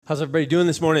How's everybody doing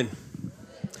this morning?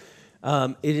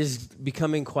 It is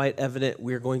becoming quite evident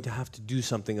we're going to have to do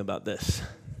something about this.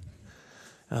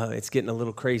 It's getting a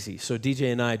little crazy. So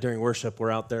DJ and I, during worship, we're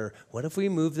out there. What if we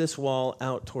move this wall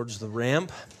out towards the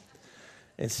ramp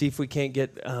and see if we can't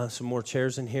get some more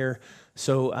chairs in here?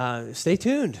 So stay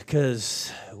tuned,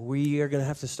 because we are going to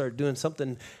have to start doing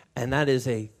something, and that is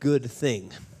a good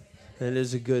thing. That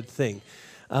is a good thing.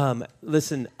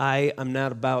 Listen, I am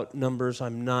not about numbers.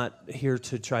 I'm not here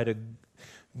to try to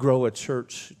grow a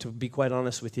church, to be quite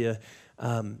honest with you.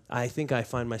 I think I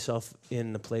find myself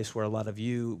in the place where a lot of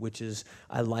you, which is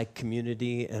I like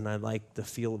community and I like the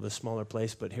feel of a smaller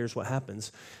place, but here's what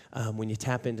happens. When you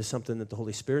tap into something that the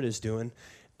Holy Spirit is doing,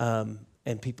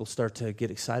 and people start to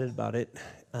get excited about it,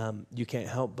 you can't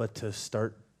help but to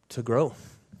start to grow.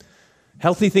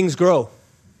 Healthy things grow.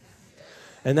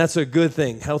 And that's a good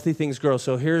thing. Healthy things grow.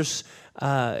 So here's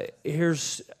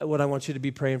what I want you to be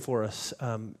praying for us.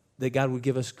 That God would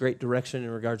give us great direction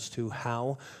in regards to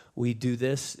how we do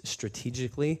this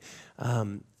strategically.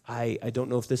 I don't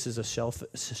know if this is a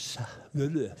selfish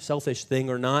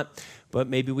thing or not, but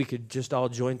maybe we could just all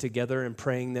join together in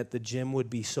praying that the gym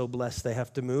would be so blessed they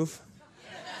have to move.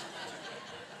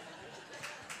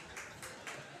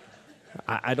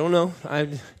 I don't know.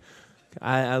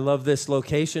 I love this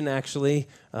location, actually.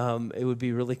 It would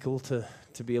be really cool to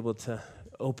be able to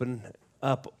open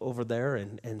up over there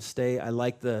and stay. I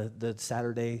like the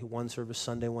Saturday one service,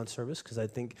 Sunday one service, because I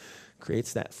think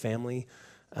creates that family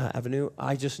avenue.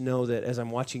 I just know that as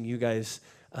I'm watching you guys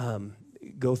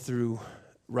go through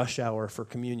rush hour for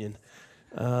communion,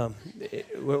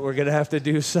 we're going to have to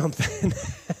do something.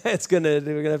 We're going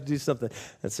to have to do something.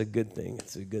 That's a good thing.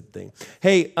 It's a good thing.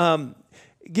 Hey,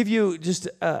 give you just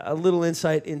a little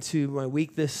insight into my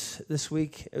week this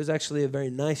week. It was actually a very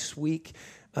nice week.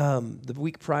 The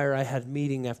week prior, I had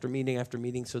meeting after meeting after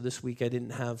meeting, so this week I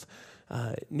didn't have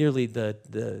nearly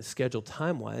the schedule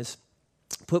time-wise.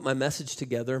 Put my message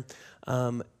together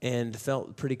and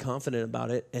felt pretty confident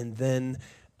about it, and then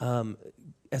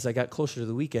as I got closer to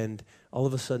the weekend, all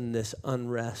of a sudden this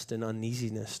unrest and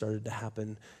uneasiness started to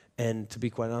happen. And to be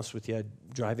quite honest with you,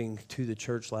 driving to the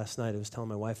church last night, I was telling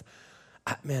my wife,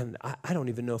 I don't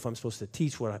even know if I'm supposed to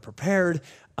teach what I prepared.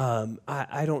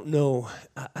 I don't know.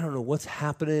 I don't know what's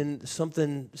happening.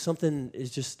 Something is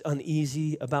just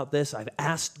uneasy about this. I've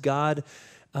asked God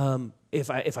if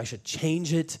I should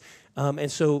change it. And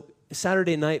so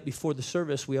Saturday night before the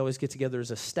service, we always get together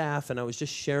as a staff, and I was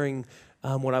just sharing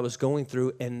what I was going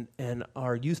through, and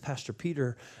our youth pastor,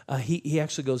 Peter, he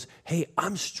actually goes, hey,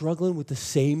 I'm struggling with the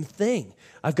same thing.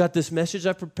 I've got this message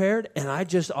I prepared, and I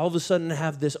just all of a sudden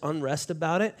have this unrest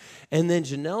about it. And then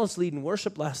Janelle is leading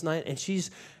worship last night, and she's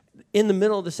in the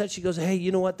middle of the set. She goes, hey,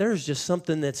 you know what? There's just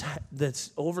something that's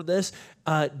over this.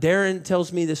 Darren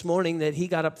tells me this morning that he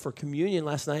got up for communion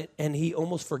last night, and he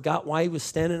almost forgot why he was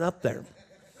standing up there.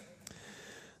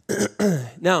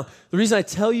 Now, the reason I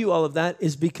tell you all of that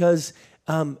is because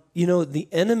the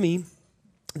enemy,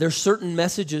 there's certain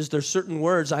messages, there's certain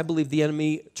words I believe the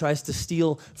enemy tries to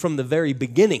steal from the very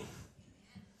beginning.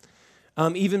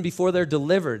 Even before they're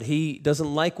delivered, he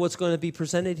doesn't like what's going to be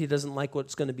presented. He doesn't like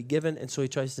what's going to be given, and so he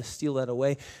tries to steal that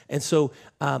away. And so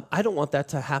I don't want that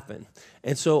to happen.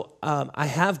 And so I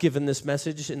have given this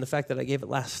message in the fact that I gave it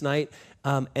last night,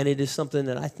 and it is something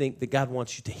that I think that God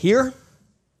wants you to hear,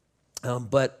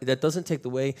 but that doesn't take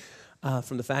away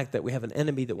from the fact that we have an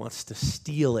enemy that wants to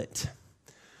steal it.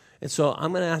 And so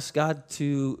I'm going to ask God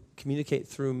to communicate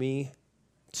through me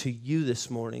to you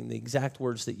this morning, the exact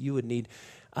words that you would need.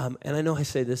 And I know I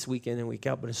say this week in and week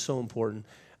out, but it's so important.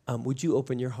 Would you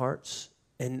open your hearts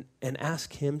and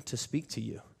ask him to speak to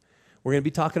you? We're going to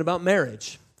be talking about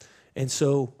marriage. And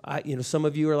so, some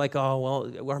of you are like, oh,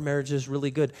 well, our marriage is really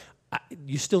good.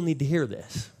 You still need to hear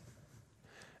this.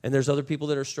 And there's other people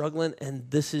that are struggling,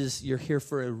 and you're here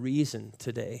for a reason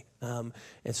today. And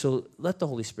so let the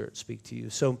Holy Spirit speak to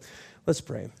you. So let's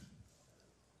pray.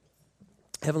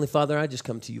 Heavenly Father, I just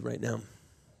come to you right now,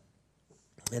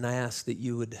 and I ask that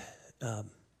you would, God,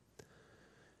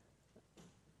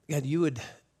 you would,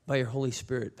 by your Holy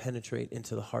Spirit, penetrate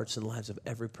into the hearts and lives of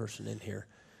every person in here.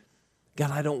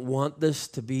 God, I don't want this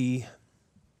to be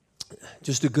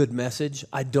just a good message.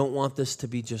 I don't want this to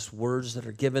be just words that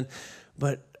are given,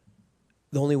 but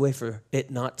the only way for it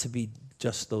not to be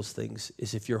just those things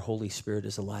is if your Holy Spirit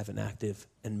is alive and active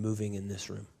and moving in this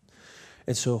room.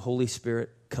 And so, Holy Spirit,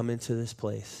 come into this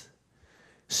place.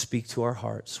 Speak to our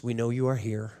hearts. We know you are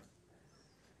here.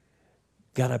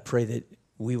 God, I pray that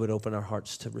we would open our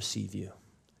hearts to receive you.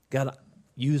 God,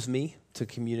 use me to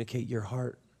communicate your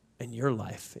heart and your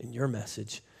life and your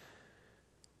message.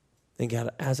 And God,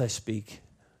 as I speak,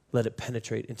 let it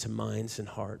penetrate into minds and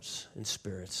hearts and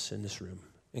spirits in this room.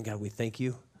 And God, we thank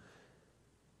you.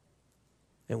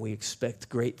 And we expect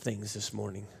great things this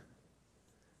morning.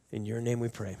 In your name we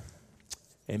pray.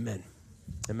 Amen.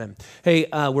 Amen. Hey,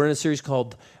 we're in a series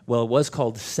called, it was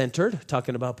called Centered,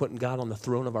 talking about putting God on the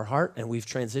throne of our heart, and we've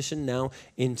transitioned now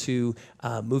into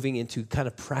moving into kind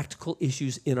of practical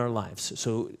issues in our lives.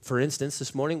 So, for instance,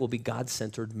 this morning will be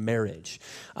God-centered marriage.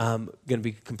 I'm going to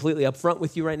be completely upfront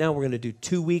with you right now. We're going to do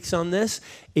 2 weeks on this.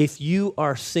 If you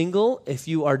are single, if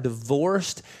you are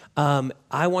divorced,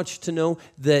 I want you to know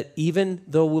that even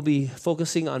though we'll be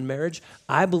focusing on marriage,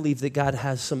 I believe that God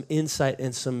has some insight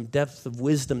and some depth of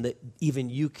wisdom that even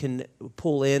you can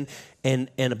pull in and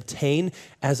obtain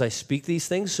as I speak these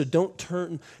things. So don't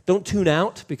tune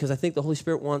out, because I think the Holy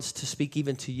Spirit wants to speak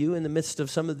even to you in the midst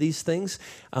of some of these things.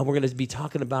 We're going to be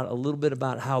talking about a little bit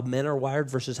about how men are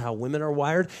wired versus how women are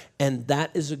wired, and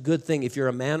that is a good thing if you're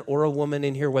a man or a woman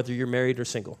in here, whether you're married or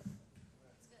single.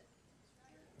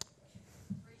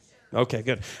 Okay,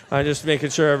 good. I'm just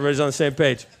making sure everybody's on the same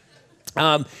page.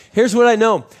 Here's what I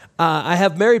know. I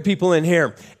have married people in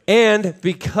here. And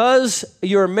because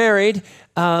you're married,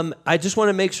 I just want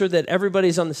to make sure that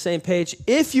everybody's on the same page.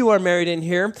 If you are married in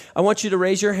here, I want you to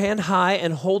raise your hand high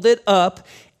and hold it up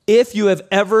if you have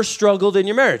ever struggled in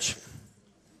your marriage.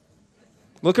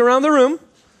 Look around the room.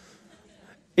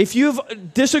 If you've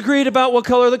disagreed about what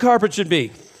color the carpet should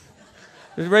be,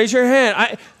 raise your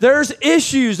hand. There's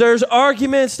issues, there's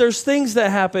arguments, there's things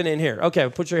that happen in here. Okay,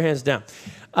 put your hands down.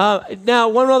 Now,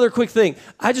 one other quick thing.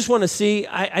 I just want to see,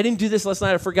 I didn't do this last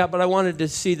night, I forgot, but I wanted to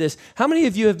see this. How many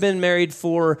of you have been married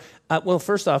for,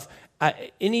 first off,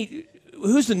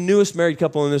 who's the newest married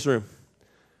couple in this room?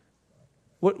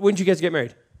 When did you guys get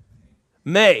married?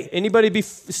 May. Anybody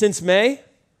since May?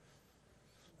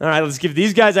 All right, let's give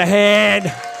these guys a hand.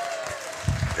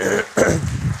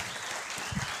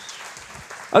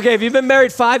 Okay, if you've been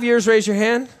married 5 years, raise your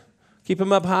hand. Keep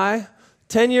them up high.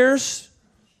 10 years?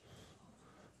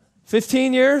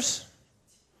 15 years?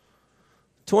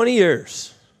 20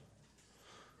 years?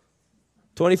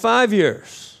 25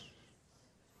 years?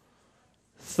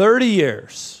 30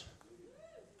 years?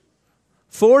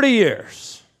 40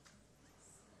 years?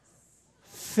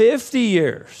 50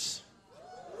 years?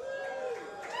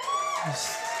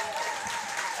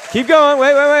 Keep going.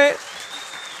 Wait.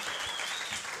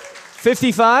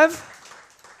 55?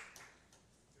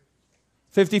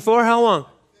 54? How long?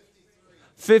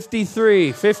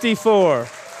 53. 54.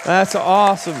 That's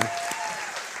awesome.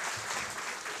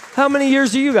 How many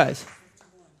years are you guys?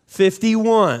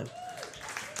 51.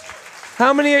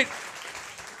 How many?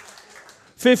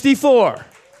 54.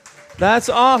 That's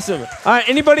awesome. All right,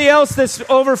 anybody else that's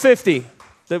over 50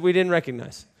 that we didn't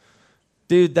recognize?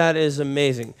 Dude, that is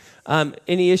amazing.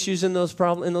 Any issues in those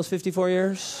 54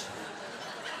 years?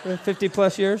 50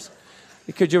 plus years?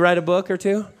 Could you write a book or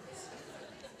two?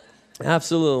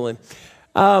 Absolutely.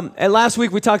 And last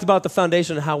week we talked about the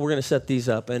foundation of how we're going to set these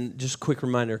up. And just a quick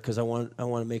reminder, because I want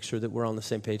to make sure that we're on the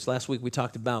same page. Last week we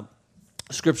talked about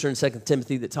scripture in 2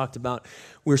 Timothy that talked about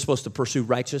we're supposed to pursue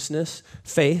righteousness,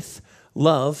 faith,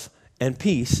 love, and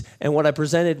peace. And what I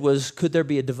presented was, could there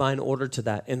be a divine order to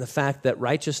that? And the fact that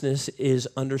righteousness is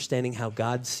understanding how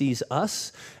God sees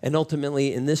us, and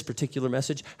ultimately, in this particular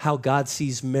message, how God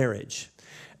sees marriage.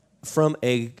 From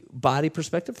a body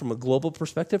perspective, from a global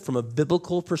perspective, from a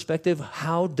biblical perspective,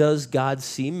 how does God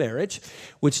see marriage?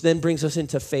 Which then brings us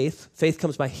into faith. Faith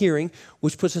comes by hearing,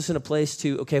 which puts us in a place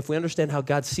to, okay, if we understand how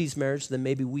God sees marriage, then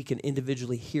maybe we can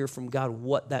individually hear from God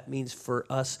what that means for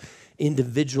us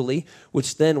individually,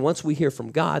 which then once we hear from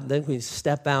God, then we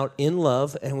step out in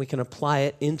love and we can apply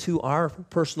it into our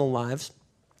personal lives,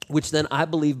 which then I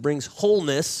believe brings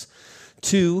wholeness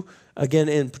to, again,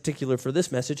 in particular for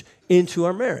this message, into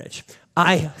our marriage.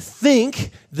 I think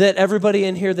that everybody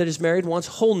in here that is married wants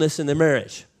wholeness in their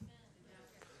marriage.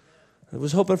 I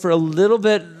was hoping for a little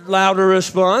bit louder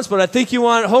response, but I think you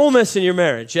want wholeness in your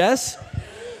marriage, yes?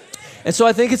 And so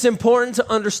I think it's important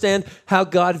to understand how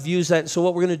God views that. And so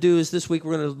what we're going to do is this week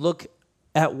we're going to look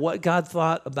at what God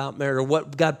thought about marriage, or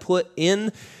what God put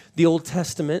in the Old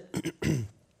Testament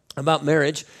about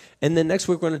marriage. And then next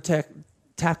week we're going to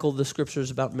tackle the scriptures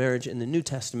about marriage in the New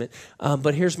Testament.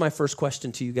 But here's my first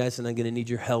question to you guys, and I'm going to need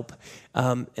your help.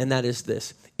 And that is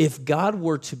this. If God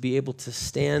were to be able to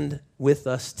stand with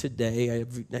us today,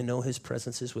 I know his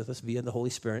presence is with us via the Holy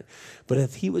Spirit, but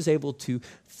if he was able to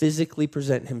physically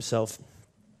present himself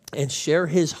and share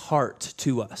his heart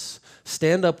to us,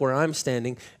 stand up where I'm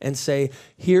standing and say,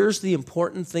 here's the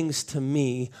important things to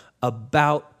me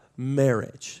about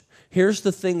marriage. Here's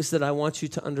the things that I want you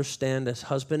to understand as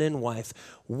husband and wife.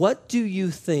 What do you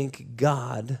think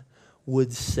God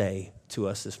would say to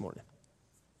us this morning?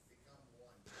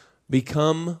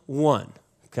 Become one.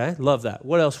 Okay, love that.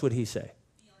 What else would he say?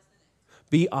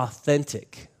 Be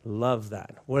authentic. Love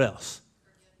that. What else?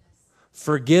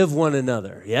 Forgive one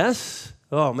another. Yes?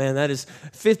 Oh, man, that is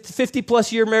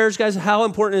 50-plus year marriage, guys. How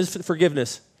important is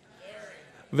forgiveness?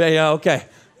 Yeah, okay.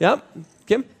 Yep.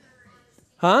 Kim?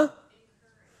 Huh?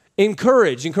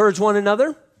 Encourage. Encourage one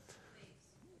another?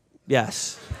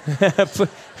 Yes.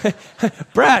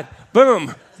 Brad,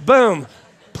 boom, boom.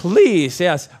 Please,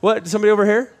 yes. What, somebody over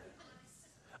here?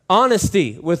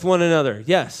 Honesty with one another.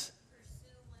 Yes.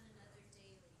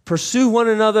 Pursue one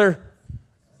another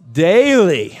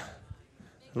daily.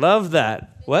 Love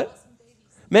that. What?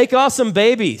 Make awesome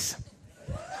babies.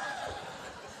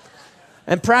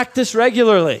 And practice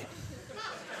regularly.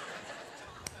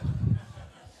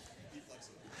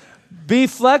 Be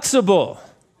flexible.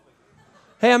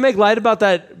 Hey, I make light about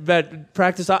that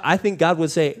practice. I think God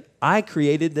would say, I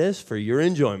created this for your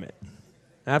enjoyment.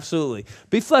 Absolutely.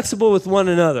 Be flexible with one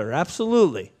another.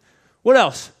 Absolutely. What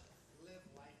else?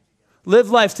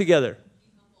 Live life together.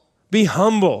 Be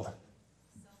humble.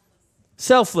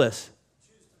 Selfless.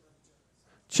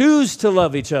 Choose to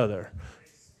love each other.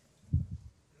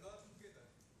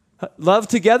 Love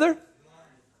together?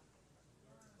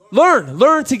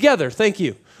 Learn together. Thank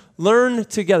you. Learn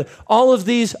together. All of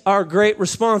these are great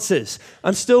responses.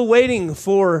 I'm still waiting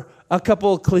for a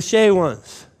couple of cliche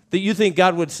ones that you think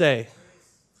God would say.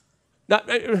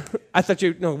 I thought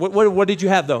you, no, what did you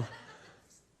have though?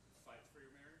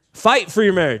 Fight for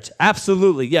your marriage.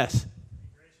 Absolutely, yes.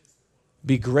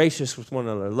 Be gracious with one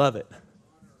another. Love it.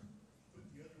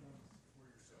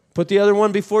 Put the other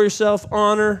one before yourself.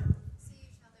 Honor.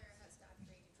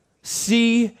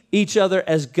 See each other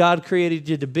as God created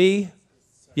you to be.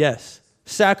 Yes.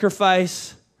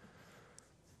 Sacrifice.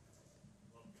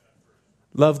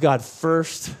 Love God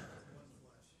first.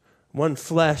 One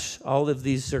flesh. All of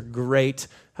these are great.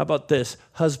 How about this?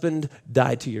 Husband,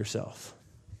 die to yourself.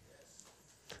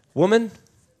 Woman,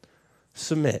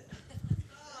 submit.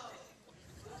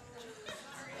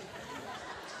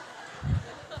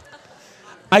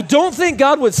 I don't think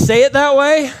God would say it that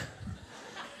way,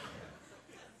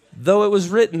 though it was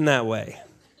written that way.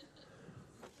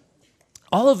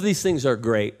 All of these things are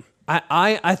great.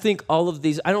 I think all of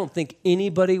these, I don't think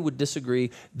anybody would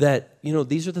disagree that,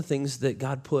 these are the things that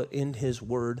God put in his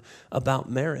word about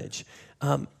marriage.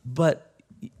 But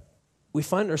we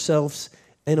find ourselves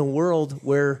in a world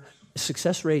where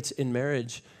success rates in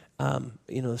marriage,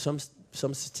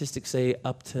 some statistics say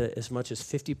up to as much as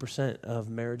 50% of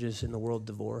marriages in the world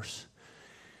divorce.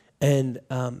 And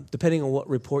depending on what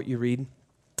report you read,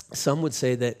 some would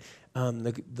say that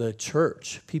the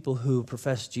church, people who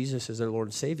profess Jesus as their Lord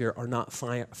and Savior, are not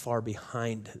far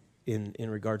behind in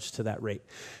regards to that rate.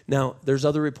 Now, there's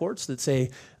other reports that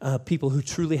say people who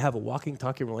truly have a walking,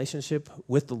 talking relationship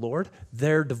with the Lord,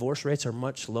 their divorce rates are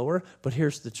much lower. But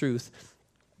here's the truth.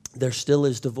 There still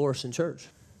is divorce in church.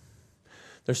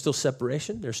 There's still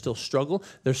separation. There's still struggle.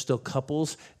 There's still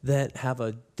couples that have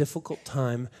a difficult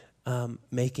time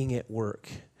making it work.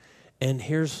 And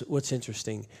here's what's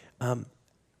interesting.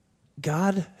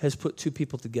 God has put two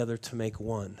people together to make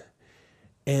one.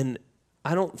 And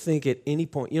I don't think at any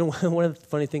point, one of the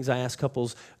funny things I ask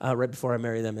couples right before I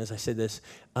marry them is I say this,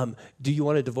 do you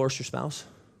want to divorce your spouse?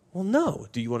 Well, no.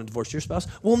 Do you want to divorce your spouse?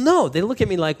 Well, no. They look at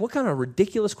me like, what kind of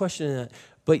ridiculous question is that?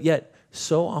 But yet,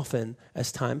 so often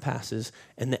as time passes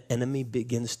and the enemy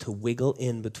begins to wiggle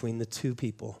in between the two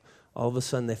people, all of a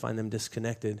sudden they find them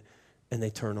disconnected and they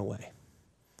turn away.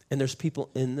 And there's people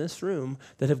in this room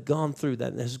that have gone through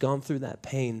that and has gone through that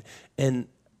pain. And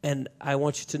I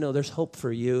want you to know there's hope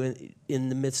for you in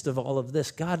the midst of all of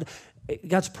this.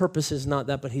 God's purpose is not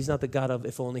that, but he's not the God of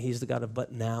if only, he's the God of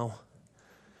but now.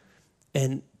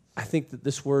 And I think that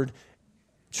this word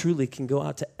truly can go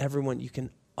out to everyone. You can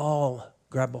all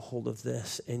grab a hold of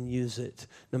this and use it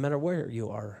no matter where you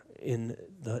are in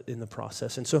the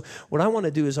process. And so what I want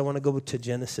to do is I want to go to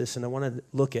Genesis and I want to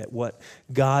look at what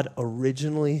God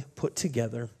originally put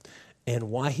together and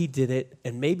why he did it,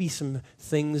 and maybe some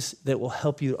things that will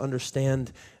help you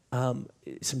understand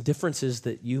some differences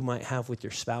that you might have with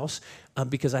your spouse.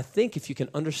 Because I think if you can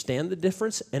understand the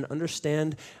difference and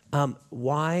understand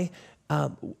why,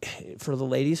 for the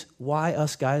ladies, why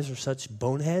us guys are such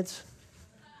boneheads,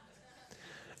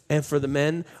 and for the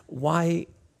men, why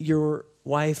your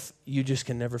wife, you just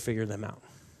can never figure them out.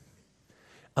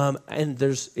 And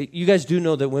you guys do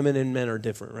know that women and men are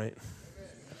different, right?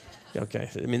 Okay.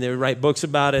 I mean, they write books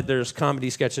about it. There's comedy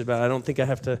sketches about it. I don't think I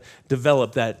have to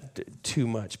develop that too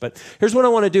much. But here's what I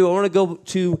want to do. I want to go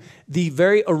to the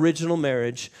very original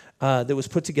marriage that was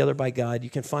put together by God. You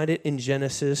can find it in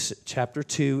Genesis chapter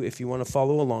 2 if you want to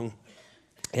follow along.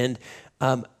 And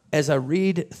as I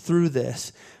read through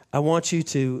this, I want you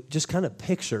to just kind of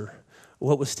picture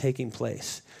what was taking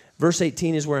place. Verse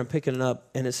 18 is where I'm picking it up,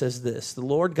 and it says this: the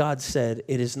Lord God said,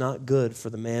 "It is not good for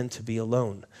the man to be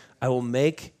alone. I will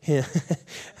make him,"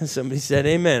 somebody said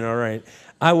amen, all right.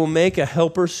 "I will make a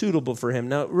helper suitable for him."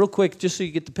 Now, real quick, just so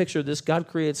you get the picture of this, God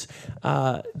creates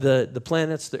the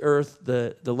planets, the earth,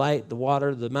 the light, the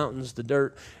water, the mountains, the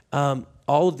dirt,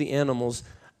 all of the animals,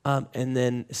 and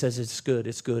then it says it's good,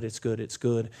 it's good, it's good, it's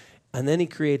good. And then he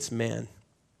creates man.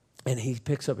 And he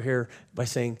picks up here by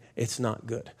saying it's not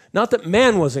good. Not that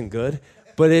man wasn't good,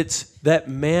 but it's that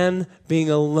man being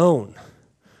alone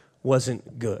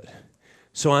wasn't good.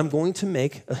 So I'm going to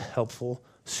make a helper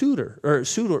suitable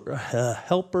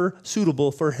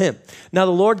for him. Now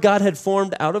the Lord God had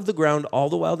formed out of the ground all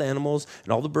the wild animals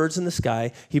and all the birds in the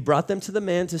sky. He brought them to the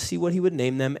man to see what he would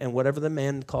name them, and whatever the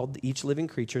man called each living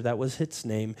creature, that was its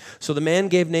name. So the man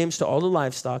gave names to all the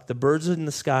livestock, the birds in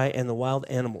the sky, and the wild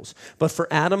animals. But for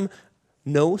Adam,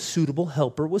 no suitable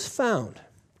helper was found.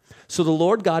 So the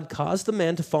Lord God caused the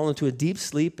man to fall into a deep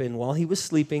sleep, and while he was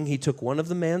sleeping, he took one of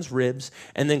the man's ribs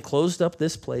and then closed up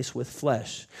this place with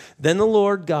flesh. Then the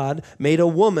Lord God made a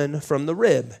woman from the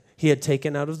rib he had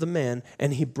taken out of the man,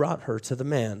 and he brought her to the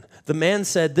man. The man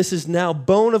said, "This is now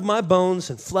bone of my bones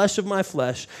and flesh of my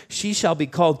flesh. She shall be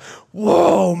called,"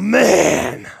 whoa,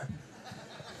 man.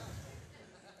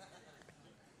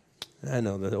 I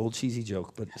know, the old cheesy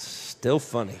joke, but still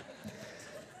funny.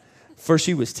 "For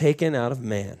she was taken out of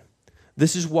man.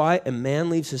 This is why a man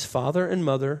leaves his father and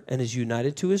mother and is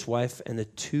united to his wife, and the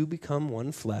two become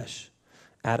one flesh.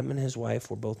 Adam and his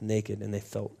wife were both naked, and they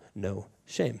felt no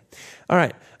shame." All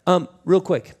right, real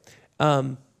quick.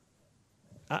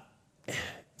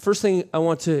 First thing I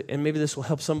want to, and maybe this will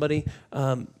help somebody.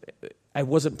 I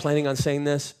wasn't planning on saying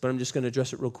this, but I'm just going to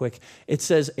address it real quick. It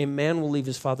says, a man will leave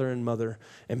his father and mother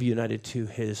and be united to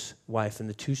his wife, and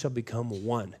the two shall become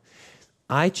one.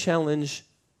 I challenge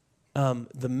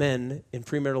the men in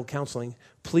premarital counseling,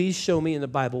 please show me in the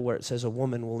Bible where it says a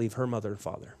woman will leave her mother and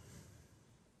father.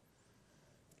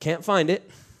 Can't find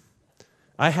it.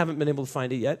 I haven't been able to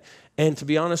find it yet. And to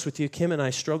be honest with you, Kim and I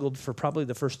struggled for probably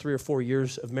the first 3 or 4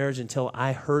 years of marriage until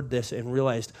I heard this and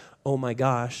realized, oh my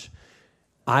gosh,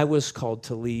 I was called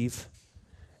to leave,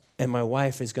 and my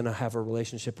wife is going to have a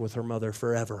relationship with her mother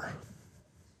forever.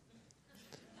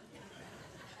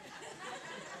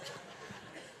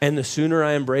 And the sooner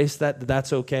I embrace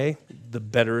that's okay, the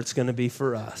better it's going to be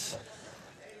for us.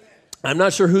 I'm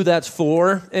not sure who that's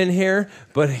for in here,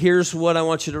 but here's what I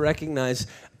want you to recognize.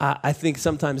 I think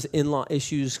sometimes in-law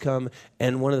issues come,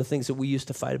 and one of the things that we used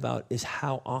to fight about is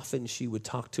how often she would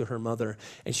talk to her mother,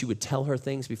 and she would tell her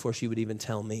things before she would even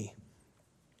tell me.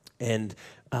 And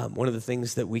one of the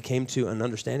things that we came to an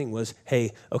understanding was,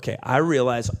 hey, okay, I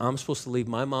realize I'm supposed to leave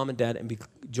my mom and dad and be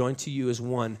joined to you as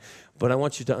one, but I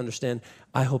want you to understand,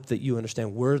 I hope that you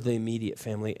understand we're the immediate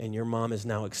family, and your mom is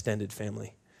now extended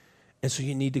family. And so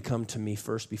you need to come to me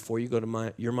first before you go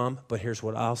to your mom, but here's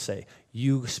what I'll say.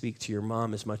 You speak to your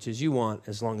mom as much as you want,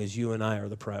 as long as you and I are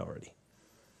the priority.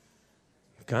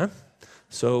 Okay?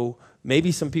 So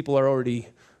maybe some people are already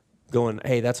going,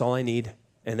 hey, that's all I need.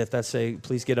 And if that's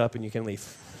please get up and you can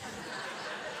leave.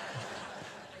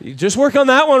 You just work on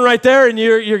that one right there, and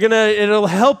it'll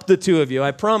help the two of you,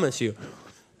 I promise you.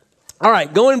 All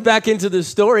right, going back into the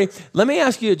story, let me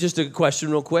ask you just a question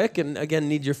real quick, and again,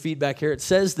 need your feedback here. It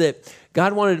says that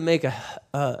God wanted to make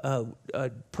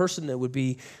a person that would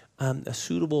be a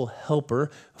suitable helper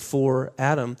for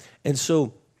Adam, and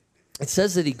so it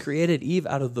says that he created Eve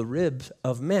out of the ribs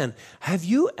of man. Have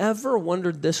you ever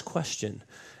wondered this question?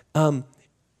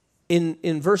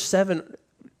 In verse 7,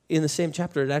 in the same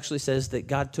chapter, it actually says that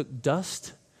God took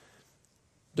dirt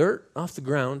off the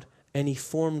ground, and he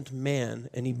formed man,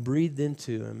 and he breathed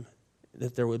into him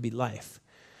that there would be life.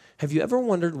 Have you ever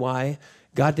wondered why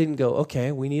God didn't go,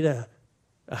 okay, we need a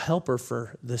helper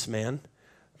for this man.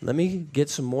 Let me get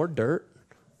some more dirt,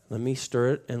 let me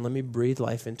stir it, and let me breathe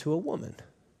life into a woman?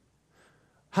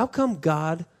 How come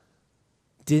God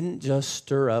didn't just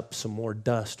stir up some more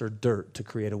dust or dirt to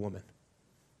create a woman?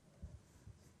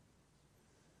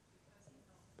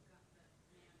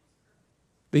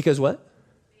 Because what?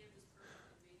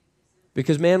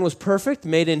 Because man was perfect,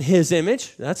 made in his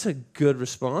image. That's a good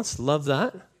response. Love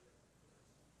that.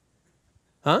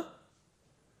 Huh?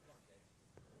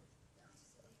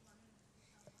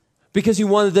 Because he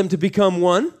wanted them to become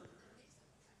one.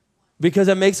 Because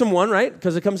that makes them one, right?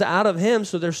 Because it comes out of him,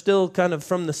 so they're still kind of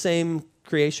from the same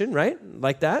creation, right?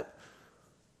 Like that.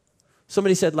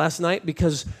 Somebody said last night,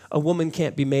 because a woman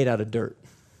can't be made out of dirt.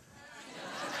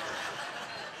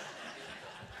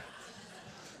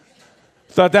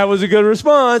 Thought that was a good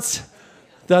response.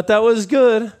 Thought that was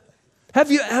good. Have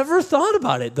you ever thought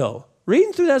about it, though?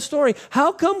 Reading through that story,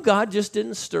 how come God just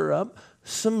didn't stir up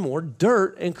some more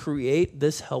dirt and create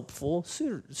this helpful,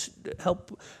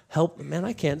 man,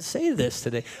 I can't say this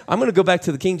today. I'm going to go back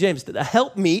to the King James, the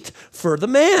helpmeet for the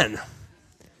man.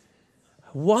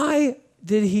 Why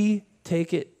did he take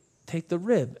the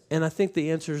rib? And I think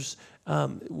the answers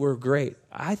were great.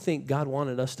 I think God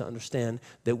wanted us to understand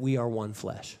that we are one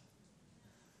flesh.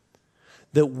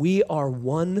 That we are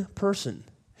one person.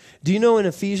 Do you know in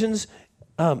Ephesians,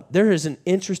 there is an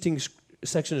interesting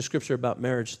section of scripture about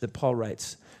marriage that Paul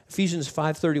writes. Ephesians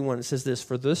 5:31, it says this,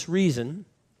 for this reason,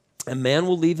 a man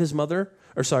will leave his father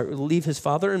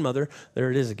and mother,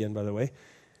 there it is again, by the way,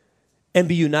 and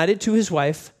be united to his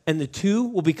wife, and the two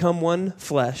will become one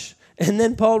flesh. And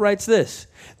then Paul writes this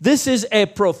is a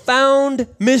profound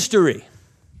mystery.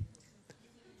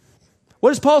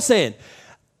 What is Paul saying?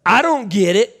 I don't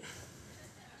get it.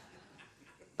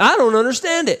 I don't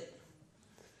understand it.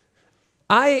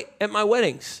 At my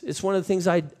weddings, it's one of the things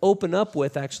I open up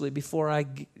with, actually, before I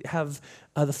have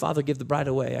the father give the bride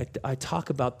away. I talk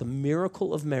about the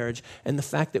miracle of marriage and the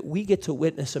fact that we get to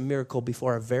witness a miracle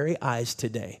before our very eyes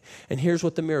today. And here's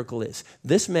what the miracle is.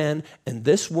 This man and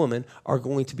this woman are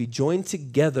going to be joined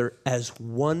together as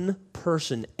one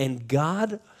person, and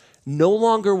God no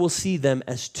longer will see them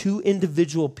as two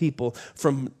individual people.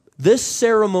 From this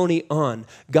ceremony on,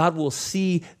 God will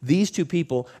see these two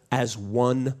people as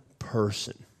one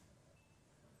person.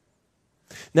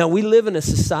 Now, we live in a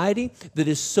society that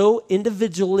is so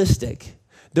individualistic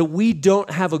that we don't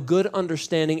have a good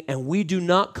understanding and we do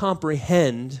not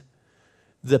comprehend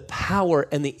the power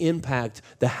and the impact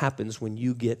that happens when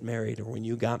you get married or when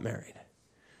you got married.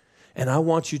 And I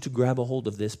want you to grab a hold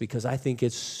of this because I think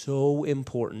it's so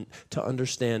important to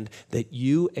understand that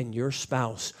you and your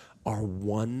spouse are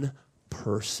one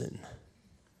person.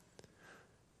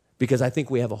 Because I think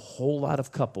we have a whole lot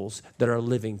of couples that are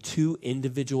living two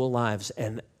individual lives.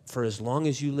 And for as long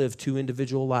as you live two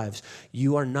individual lives,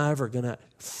 you are never going to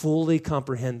fully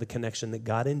comprehend the connection that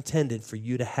God intended for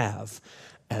you to have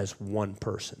as one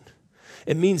person.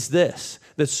 It means this,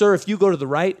 that, sir, if you go to the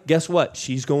right, guess what?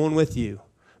 She's going with you.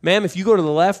 Ma'am, if you go to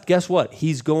the left, guess what?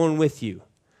 He's going with you.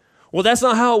 Well, that's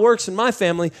not how it works in my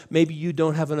family. Maybe you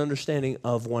don't have an understanding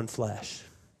of one flesh.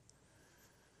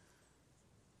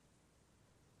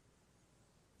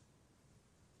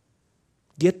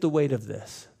 Get the weight of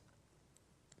this.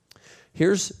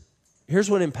 Here's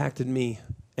what impacted me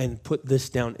and put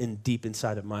this down in deep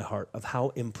inside of my heart of how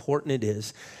important it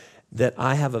is that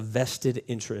I have a vested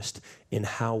interest in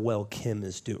how well Kim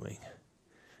is doing.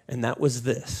 And that was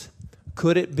this.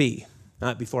 Could it be,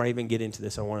 before I even get into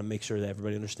this, I want to make sure that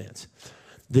everybody understands.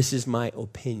 This is my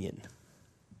opinion.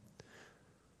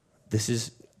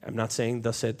 I'm not saying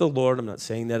thus saith the Lord. I'm not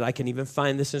saying that I can even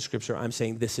find this in Scripture. I'm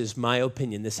saying this is my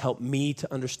opinion. This helped me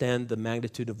to understand the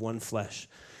magnitude of one flesh.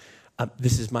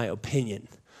 This is my opinion.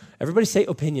 Everybody say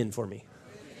opinion for me.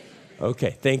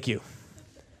 Okay, thank you.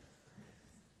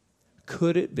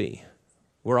 Could it be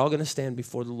we're all going to stand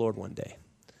before the Lord one day,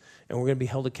 and we're going to be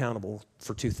held accountable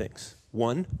for two things.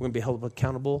 One, we're going to be held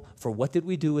accountable for what did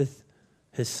we do with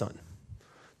his son?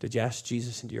 Did you ask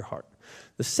Jesus into your heart?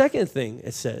 The second thing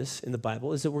it says in the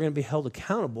Bible is that we're going to be held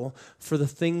accountable for the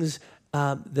things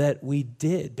that we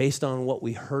did based on what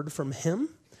we heard from him,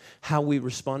 how we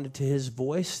responded to his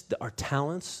voice, our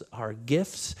talents, our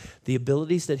gifts, the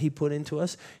abilities that he put into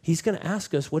us. He's going to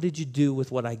ask us, what did you do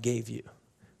with what I gave you?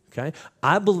 Okay?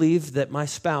 I believe that my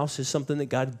spouse is something that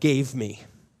God gave me.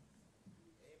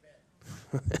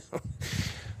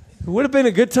 It would have been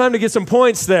a good time to get some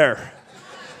points there.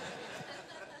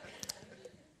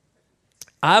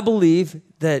 I believe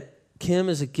that Kim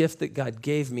is a gift that God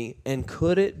gave me, and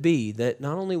could it be that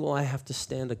not only will I have to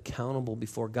stand accountable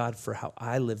before God for how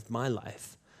I lived my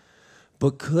life,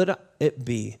 but could it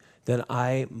be that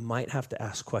I might have to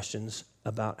ask questions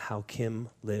about how Kim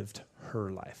lived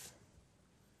her life?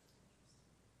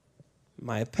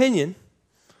 My opinion,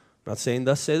 I'm not saying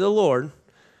thus say the Lord,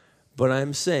 but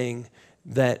I'm saying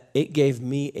that it gave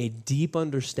me a deep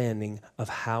understanding of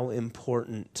how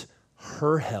important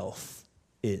her health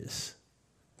is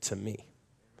to me.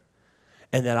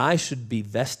 And that I should be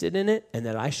vested in it and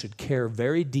that I should care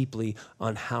very deeply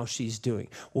on how she's doing.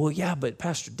 Well, yeah, but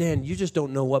Pastor Dan, you just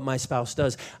don't know what my spouse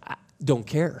does. I don't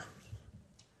care.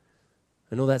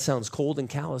 I know that sounds cold and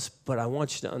callous, but I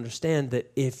want you to understand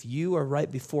that if you are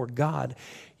right before God,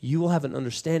 you will have an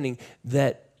understanding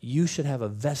that you should have a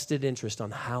vested interest on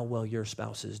how well your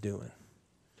spouse is doing.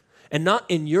 And not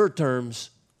in your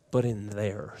terms, but in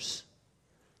theirs.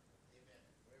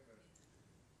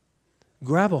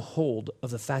 Grab a hold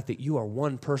of the fact that you are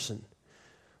one person.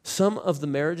 Some of the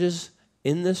marriages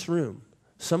in this room,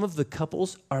 some of the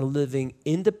couples are living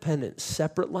independent,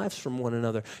 separate lives from one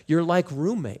another. You're like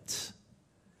roommates.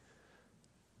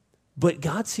 But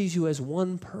God sees you as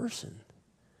one person.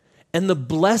 And the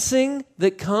blessing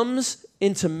that comes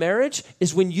into marriage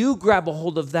is when you grab a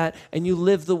hold of that and you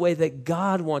live the way that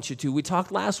God wants you to. We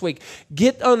talked last week.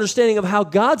 Get understanding of how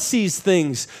God sees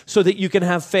things so that you can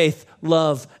have faith,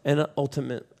 love, and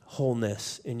ultimate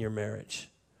wholeness in your marriage.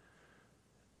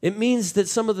 It means that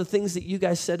some of the things that you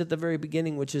guys said at the very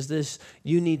beginning, which is this,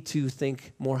 you need to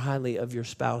think more highly of your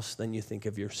spouse than you think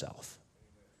of yourself.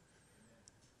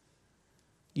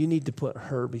 You need to put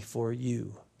her before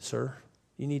you, sir.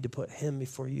 You need to put him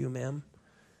before you, ma'am,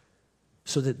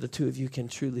 so that the two of you can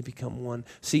truly become one.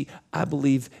 See, I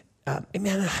believe,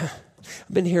 man, I've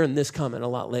been hearing this comment a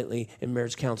lot lately in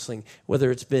marriage counseling, whether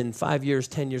it's been 5 years,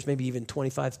 10 years, maybe even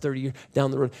 25, 30 years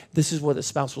down the road. This is what a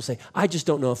spouse will say: I just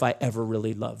don't know if I ever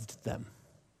really loved them.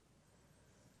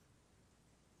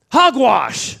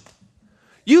 Hogwash!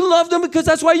 You loved them because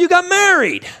that's why you got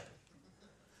married.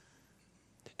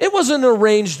 It wasn't an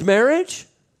arranged marriage.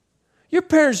 Your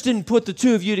parents didn't put the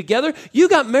two of you together. You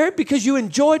got married because you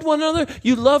enjoyed one another,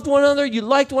 you loved one another, you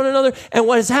liked one another. And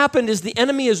what has happened is the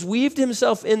enemy has weaved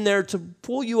himself in there to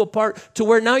pull you apart to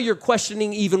where now you're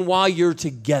questioning even while you're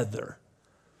together.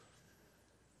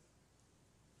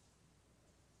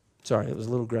 Sorry, it was a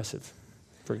little aggressive.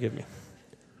 Forgive me.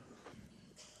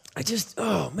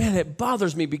 Oh man, it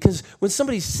bothers me because when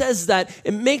somebody says that,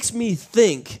 it makes me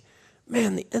think,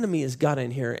 man, the enemy has got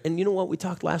in here. And you know what? We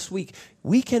talked last week.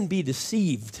 We can be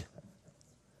deceived.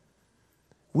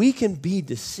 We can be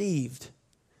deceived.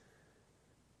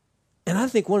 And I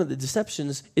think one of the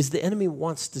deceptions is the enemy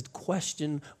wants to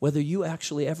question whether you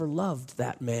actually ever loved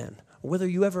that man, or whether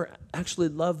you ever actually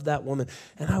loved that woman.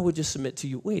 And I would just submit to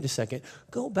you, wait a second,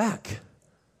 go back.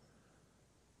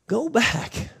 Go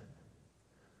back.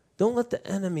 Don't let the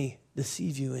enemy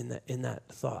deceive you in that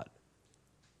thought.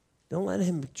 Don't let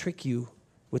him trick you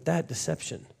with that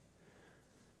deception.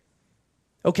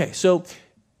 Okay, so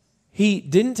he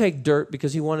didn't take dirt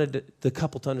because he wanted the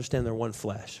couple to understand they're one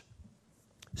flesh.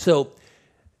 So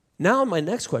now my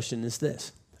next question is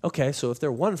this. Okay, so if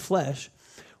they're one flesh,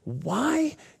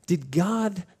 why did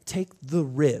God take the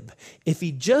rib? If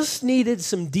he just needed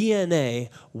some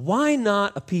DNA, why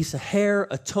not a piece of hair,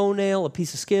 a toenail, a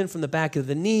piece of skin from the back of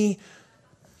the knee,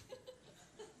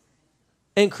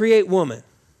 and create woman?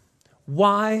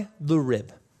 Why the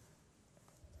rib?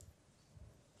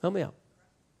 Help me out.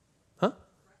 Huh?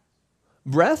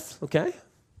 Breath, okay.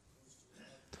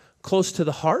 Close to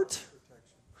the heart.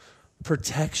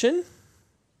 Protection. I'm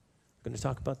going to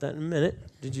talk about that in a minute.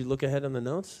 Did you look ahead on the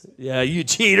notes? Yeah, you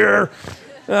cheater.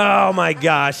 Oh my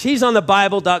gosh. He's on the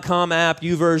Bible.com app,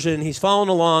 YouVersion. He's following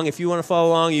along. If you want to follow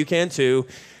along, you can too.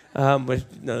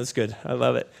 But no, that's good. I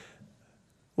love it.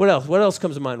 What else? What else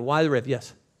comes to mind? Why the rib?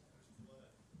 Yes.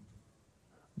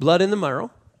 Blood in the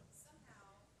marrow.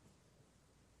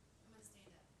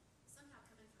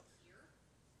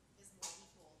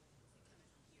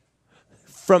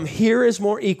 From here is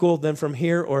more equal than from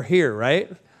here or here,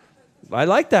 right? I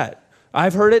like that.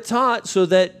 I've heard it taught so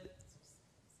that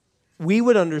we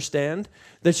would understand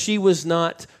that she was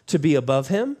not to be above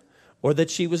him or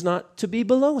that she was not to be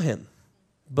below him,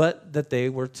 but that they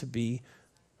were to be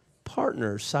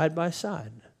partners side by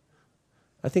side.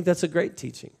 I think that's a great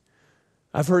teaching.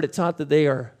 I've heard it taught that they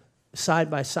are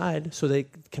side by side so they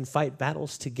can fight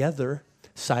battles together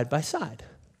side by side.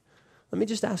 Let me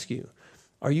just ask you,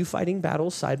 are you fighting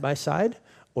battles side by side,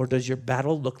 or does your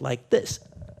battle look like this?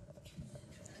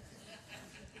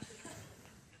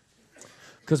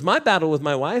 Because my battle with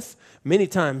my wife many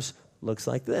times looks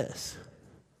like this,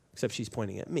 except she's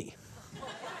pointing at me.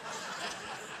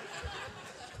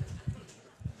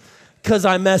 Because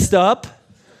I messed up.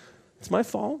 It's my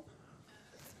fault.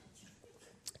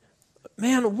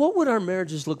 Man, what would our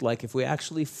marriages look like if we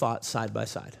actually fought side by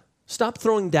side? Stop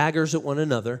throwing daggers at one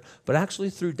another, but actually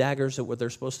threw daggers at where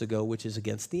they're supposed to go, which is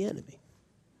against the enemy.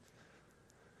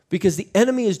 Because the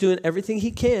enemy is doing everything he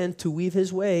can to weave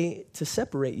his way to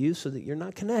separate you so that you're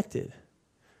not connected.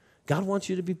 God wants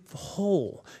you to be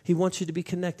whole. He wants you to be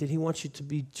connected. He wants you to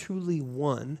be truly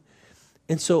one.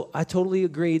 And so I totally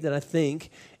agree that I think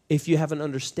if you have an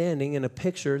understanding and a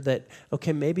picture that,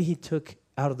 okay, maybe he took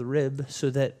out of the rib so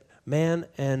that man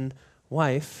and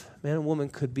wife, man and woman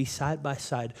could be side by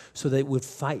side so they would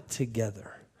fight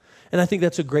together. And I think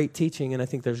that's a great teaching, and I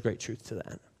think there's great truth to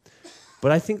that.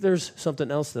 But I think there's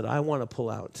something else that I want to pull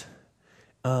out.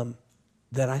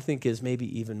 that I think is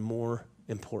maybe even more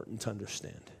important to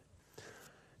understand.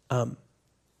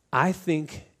 I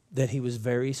think that he was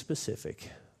very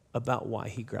specific about why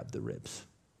he grabbed the ribs.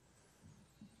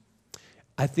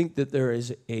 I think that there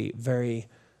is a very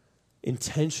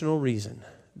intentional reason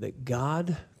that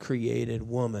God created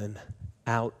woman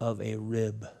out of a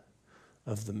rib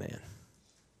of the man.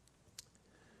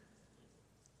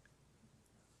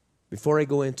 Before I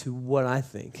go into what I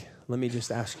think, let me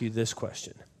just ask you this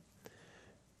question.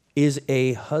 Is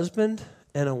a husband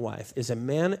and a wife, is a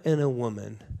man and a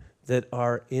woman that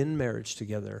are in marriage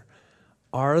together,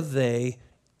 are they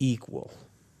equal?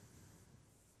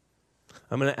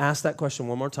 I'm going to ask that question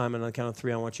one more time, and on the count of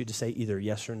 3, I want you to say either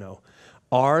yes or no.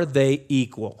 Are they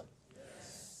equal?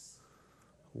 Yes.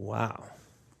 Wow.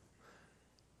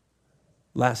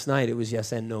 Last night, it was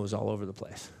yes and no's all over the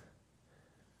place.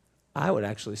 I would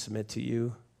actually submit to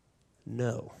you,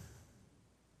 no.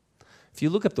 If you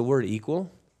look up the word equal,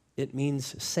 it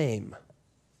means same.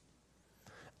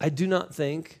 I do not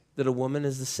think that a woman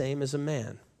is the same as a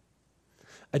man.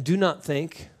 I do not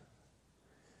think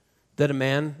that a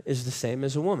man is the same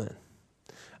as a woman.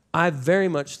 I very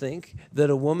much think that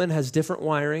a woman has different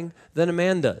wiring than a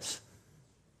man does.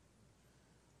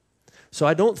 So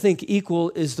I don't think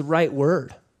equal is the right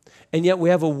word. And yet we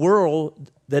have a world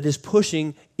that is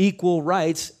pushing equal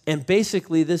rights, and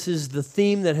basically this is the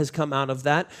theme that has come out of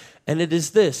that, and it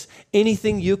is this: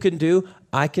 anything you can do,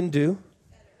 I can do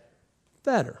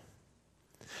better.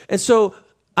 And so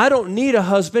I don't need a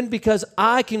husband because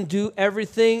I can do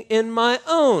everything in my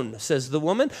own, says the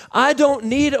woman. I don't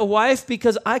need a wife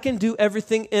because I can do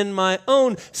everything in my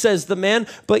own, says the man.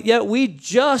 But yet we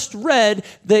just read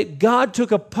that God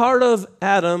took a part of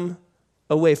Adam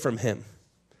away from him,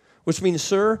 which means,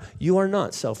 sir, you are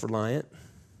not self-reliant,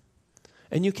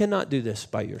 and you cannot do this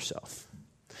by yourself.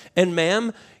 And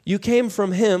ma'am, you came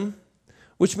from him,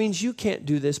 which means you can't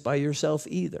do this by yourself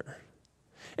either.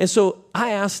 And so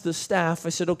I asked the staff, I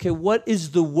said, okay, what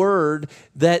is the word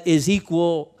that is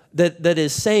equal, that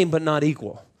is same but not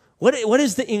equal? What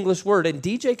is the English word? And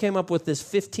DJ came up with this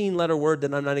 15-letter word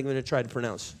that I'm not even going to try to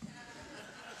pronounce.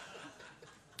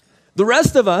 The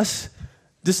rest of us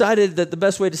decided that the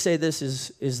best way to say this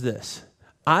is this.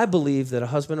 I believe that a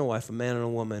husband and wife, a man and a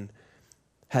woman,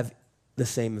 have the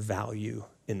same value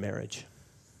in marriage.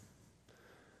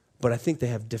 But I think they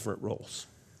have different roles.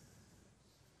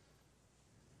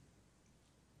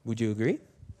 Would you agree?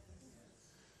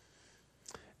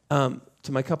 To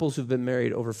my couples who've been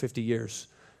married over 50 years,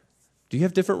 do you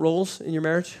have different roles in your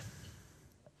marriage?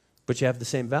 But you have the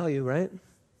same value, right?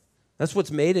 That's what's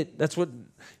made it. That's what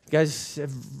you guys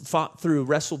have fought through,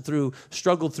 wrestled through,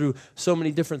 struggled through, so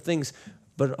many different things,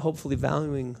 but hopefully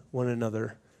valuing one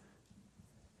another.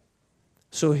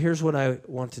 So here's what I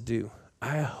want to do.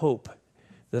 I hope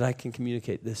that I can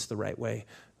communicate this the right way,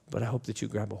 but I hope that you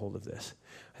grab a hold of this.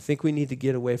 I think we need to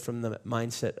get away from the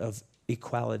mindset of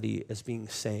equality as being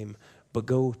same, but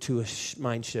go to a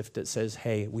mind shift that says,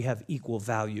 hey, we have equal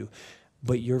value,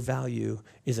 but your value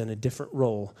is in a different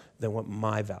role than what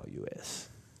my value is.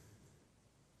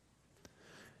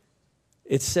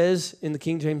 It says in the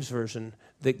King James Version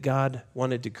that God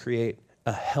wanted to create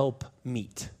a help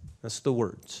meet. That's the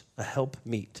words, a help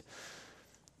meet.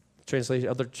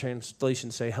 Other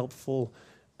translations say helpful,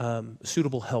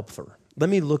 suitable helper. Let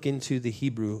me look into the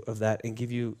Hebrew of that and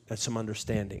give you some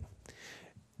understanding.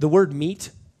 The word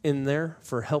meet in there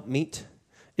for help meet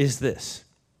is this.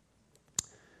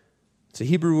 It's a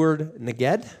Hebrew word,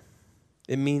 neged.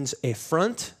 It means a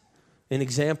front, an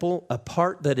example, a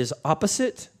part that is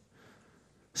opposite,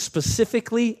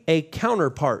 specifically a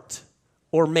counterpart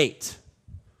or mate.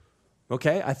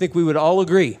 Okay, I think we would all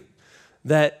agree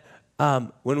that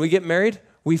when we get married,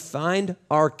 we find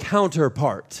our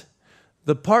counterpart,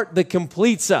 the part that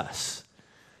completes us.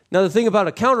 Now, the thing about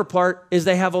a counterpart is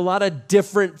they have a lot of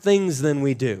different things than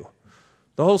we do.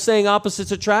 The whole saying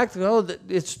opposites attract, well,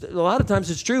 it's, a lot of times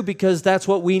it's true because that's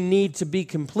what we need to be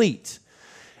complete.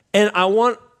 And I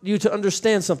want you to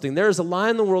understand something. There is a lie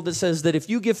in the world that says that if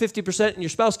you give 50% and your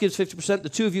spouse gives 50%, the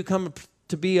two of you come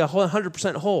to be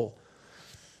 100% whole.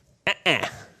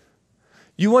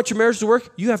 You want your marriage to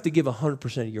work? You have to give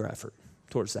 100% of your effort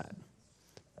towards that.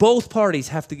 Both parties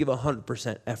have to give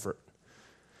 100% effort.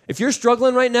 If you're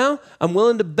struggling right now, I'm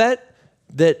willing to bet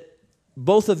that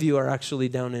both of you are actually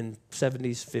down in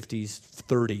 70s, 50s,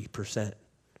 30%,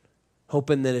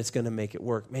 hoping that it's going to make it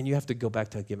work. Man, you have to go back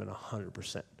to giving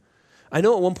 100%. I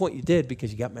know at one point you did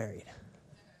because you got married.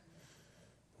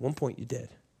 At one point you did.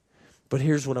 But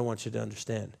here's what I want you to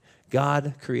understand.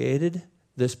 God created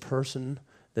this person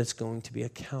that's going to be a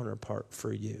counterpart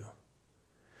for you.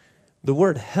 The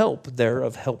word help there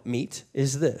of help meet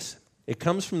is this. It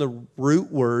comes from the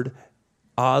root word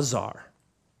azar.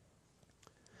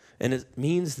 And it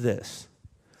means this: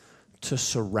 to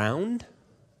surround,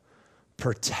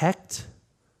 protect,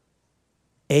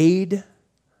 aid,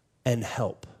 and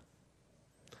help.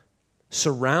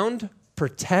 Surround,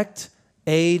 protect,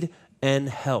 aid, and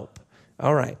help.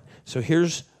 All right, so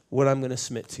here's what I'm going to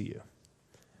submit to you.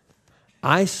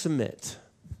 I submit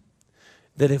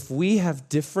that if we have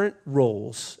different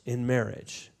roles in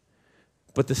marriage,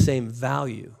 but the same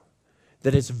value,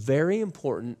 that it's very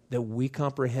important that we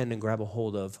comprehend and grab a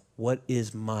hold of what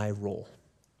is my role.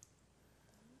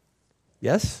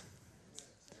 Yes?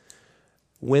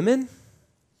 Women,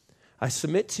 I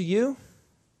submit to you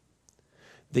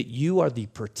that you are the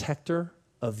protector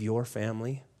of your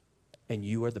family and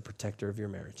you are the protector of your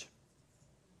marriage.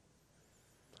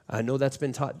 I know that's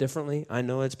been taught differently. I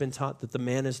know it's been taught that the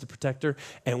man is the protector.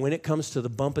 And when it comes to the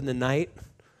bump in the night,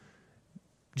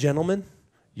 gentlemen,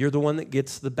 you're the one that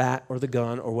gets the bat or the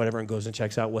gun or whatever and goes and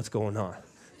checks out what's going on.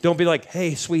 Don't be like,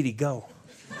 hey, sweetie, go.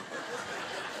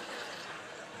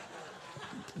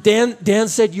 Dan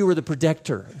said you were the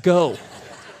protector. Go.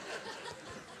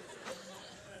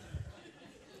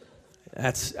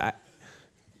 That's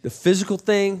the physical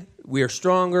thing. We are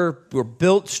stronger. We're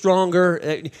built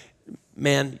stronger.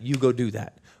 Man, you go do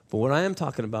that. But what I am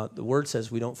talking about, the word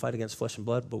says we don't fight against flesh and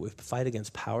blood, but we fight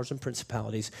against powers and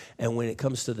principalities. And when it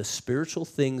comes to the spiritual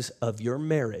things of your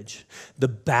marriage, the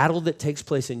battle that takes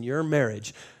place in your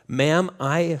marriage, ma'am,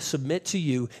 I submit to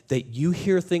you that you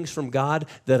hear things from God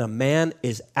that a man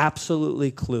is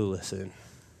absolutely clueless in.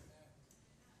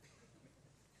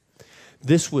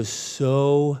 This was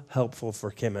so helpful for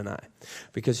Kim and I,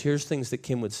 because here's things that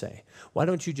Kim would say. Why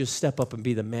don't you just step up and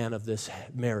be the man of this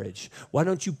marriage? Why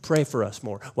don't you pray for us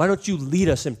more? Why don't you lead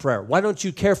us in prayer? Why don't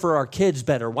you care for our kids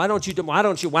better? Why don't you?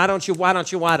 There's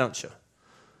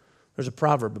a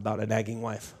proverb about a nagging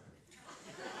wife.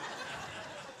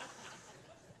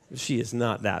 She is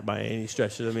not that by any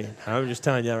stretch of the mean. I'm just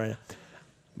telling you that right now.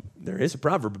 There is a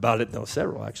proverb about it, though,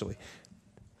 several actually.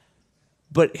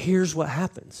 But here's what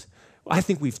happens. I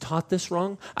think we've taught this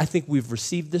wrong. I think we've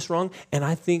received this wrong. And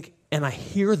I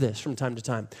hear this from time to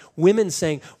time. Women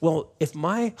saying, well, if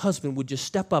my husband would just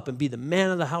step up and be the man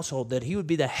of the household, that he would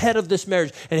be the head of this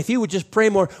marriage, and if he would just pray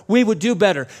more, we would do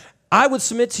better. I would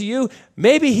submit to you,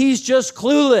 maybe he's just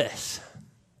clueless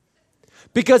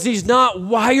because he's not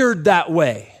wired that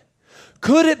way.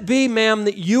 Could it be, ma'am,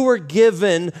 that you were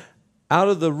given out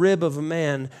of the rib of a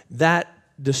man that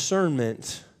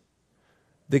discernment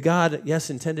that God, yes,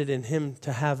 intended in him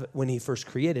to have when he first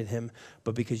created him,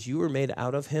 but because you were made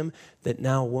out of him, that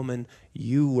now, woman,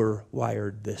 you were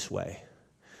wired this way.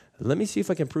 Let me see if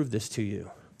I can prove this to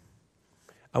you.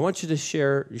 I want you to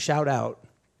shout out,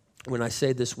 when I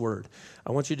say this word,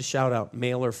 I want you to shout out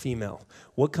male or female.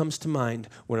 What comes to mind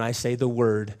when I say the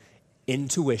word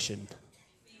intuition?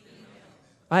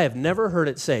 I have never heard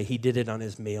it say he did it on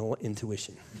his male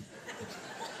intuition.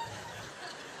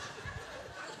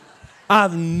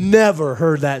 I've never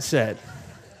heard that said.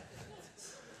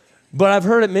 But I've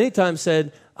heard it many times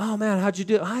said, oh man, how'd you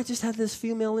do it? I just had this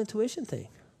female intuition thing.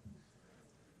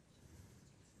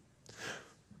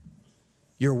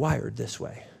 You're wired this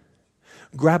way.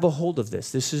 Grab a hold of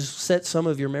this. This has set some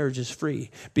of your marriages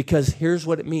free, because here's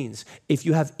what it means. If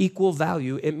you have equal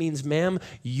value, it means, ma'am,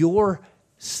 your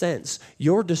sense,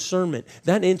 your discernment,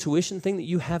 that intuition thing that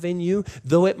you have in you,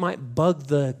 though it might bug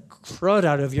the crud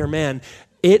out of your man,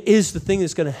 it is the thing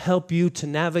that's going to help you to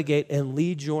navigate and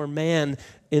lead your man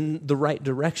in the right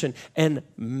direction. And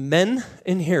men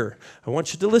in here, I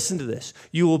want you to listen to this.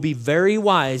 You will be very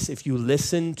wise if you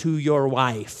listen to your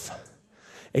wife,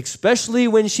 especially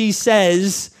when she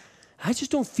says, I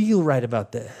just don't feel right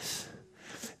about this.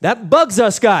 That bugs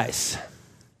us, guys.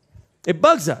 It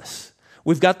bugs us.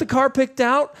 We've got the car picked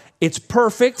out. It's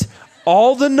perfect.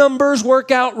 All the numbers work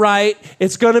out right.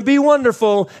 It's going to be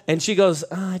wonderful. And she goes,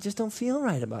 I just don't feel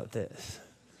right about this.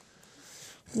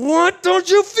 What don't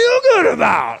you feel good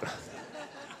about?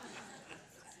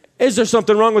 Is there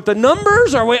something wrong with the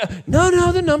numbers?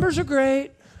 No, the numbers are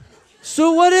great.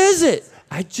 So what is it?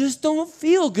 I just don't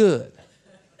feel good.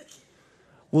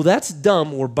 Well, that's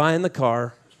dumb. We're buying the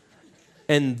car,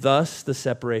 and thus the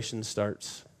separation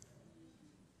starts.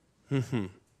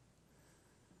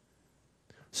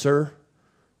 Sir,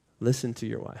 listen to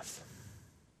your wife.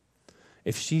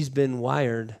 If she's been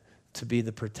wired to be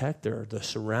the protector, the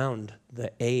surround,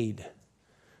 the aid,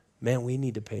 man, we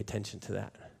need to pay attention to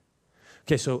that.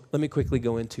 Okay, so let me quickly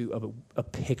go into a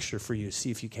picture for you,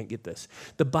 see if you can't get this.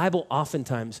 The Bible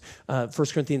oftentimes, 1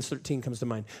 Corinthians 13 comes to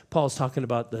mind. Paul's talking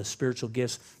about the spiritual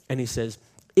gifts, and he says,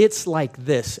 It's like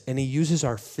this, and he uses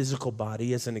our physical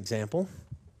body as an example.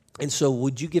 And so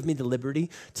would you give me the liberty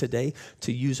today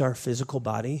to use our physical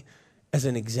body as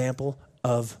an example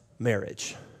of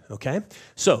marriage? Okay?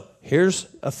 So here's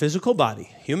a physical body,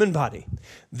 human body.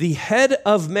 The head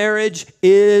of marriage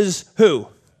is who?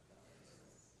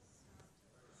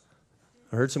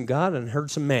 I heard some God and heard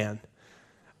some man.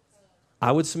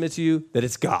 I would submit to you that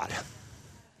it's God.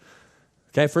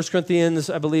 Okay, 1 Corinthians,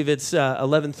 I believe it's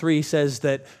 11:3 says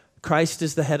that Christ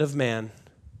is the head of man.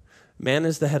 Man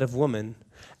is the head of woman,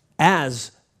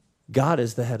 as God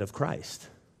is the head of Christ.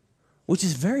 Which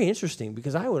is very interesting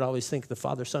because I would always think the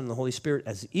Father, Son, and the Holy Spirit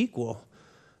as equal,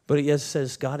 but it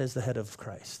says God is the head of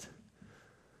Christ.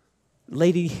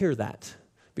 Lady, hear that.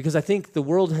 Because I think the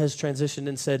world has transitioned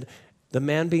and said the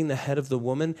man being the head of the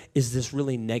woman is this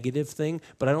really negative thing,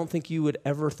 but I don't think you would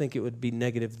ever think it would be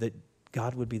negative that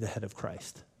God would be the head of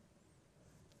Christ.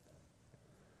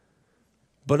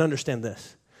 But understand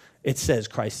this. It says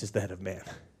Christ is the head of man.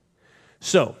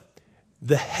 So,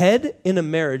 the head in a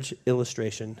marriage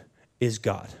illustration is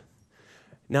God.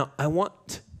 Now, I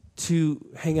want to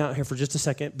hang out here for just a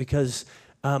second because,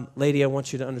 lady, I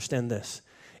want you to understand this.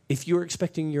 If you're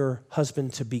expecting your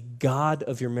husband to be God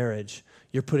of your marriage,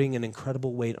 you're putting an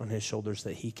incredible weight on his shoulders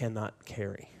that he cannot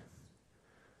carry.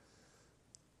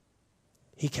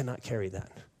 He cannot carry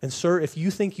that. And sir, if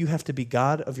you think you have to be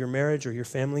God of your marriage or your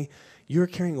family, you're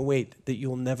carrying a weight that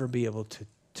you'll never be able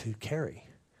to carry.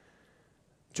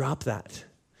 Drop that.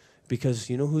 Because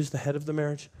you know who's the head of the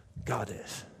marriage? God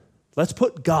is. Let's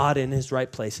put God in his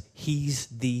right place. He's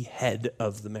the head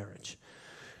of the marriage.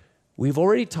 We've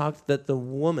already talked that the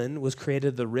woman was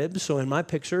created the rib. So in my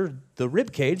picture, the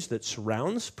rib cage that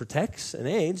surrounds, protects, and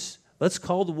aids, let's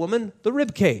call the woman the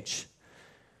rib cage.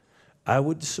 I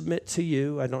would submit to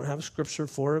you, I don't have a scripture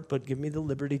for it, but give me the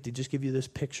liberty to just give you this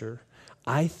picture.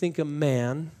 I think a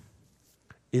man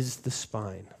is the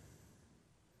spine.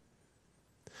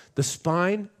 The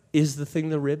spine is the thing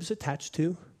the ribs attach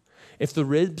to. If the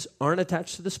ribs aren't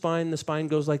attached to the spine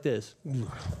goes like this.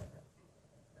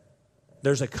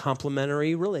 There's a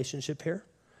complementary relationship here.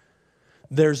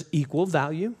 There's equal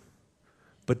value,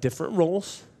 but different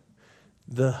roles.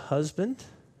 The husband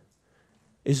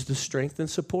is the strength and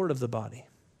support of the body.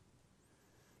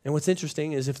 And what's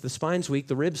interesting is if the spine's weak,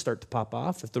 the ribs start to pop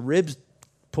off. If the ribs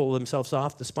pull themselves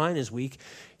off, the spine is weak.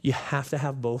 You have to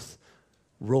have both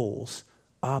roles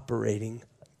operating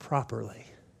properly.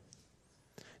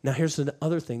 Now, here's the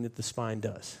other thing that the spine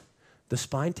does. The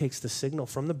spine takes the signal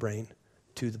from the brain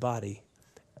to the body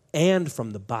and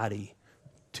from the body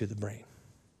to the brain.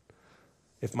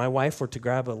 If my wife were to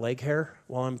grab a leg hair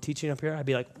while I'm teaching up here, I'd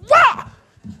be like, wah!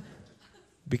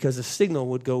 Because the signal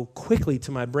would go quickly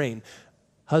to my brain.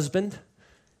 Husband,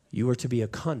 you are to be a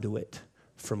conduit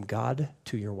from God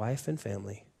to your wife and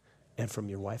family, and from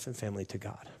your wife and family to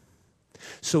God.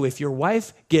 So if your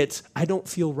wife gets, I don't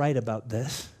feel right about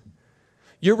this,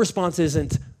 your response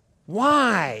isn't,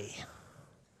 why?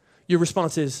 Your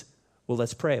response is, well,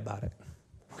 let's pray about it.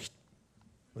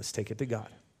 Let's take it to God.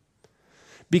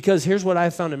 Because here's what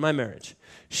I've found in my marriage.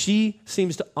 She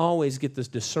seems to always get this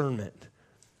discernment.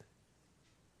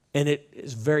 And it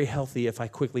is very healthy if I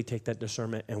quickly take that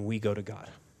discernment and we go to God.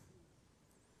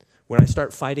 When I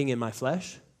start fighting in my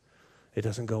flesh, it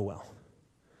doesn't go well.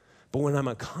 But when I'm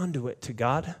a conduit to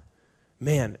God,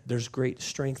 man, there's great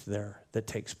strength there that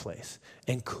takes place.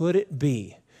 And could it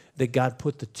be that God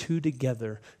put the two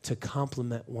together to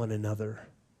complement one another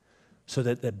so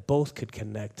that both could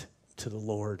connect to the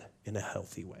Lord in a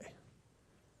healthy way?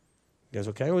 You guys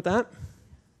okay with that?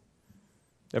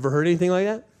 Ever heard anything like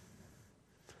that?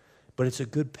 But it's a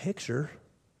good picture,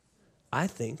 I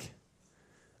think,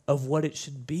 of what it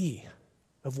should be,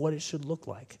 of what it should look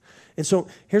like. And so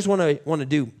here's what I want to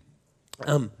do.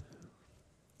 I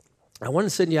want to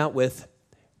send you out with,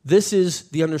 this is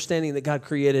the understanding that God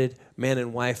created man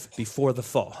and wife before the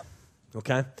fall,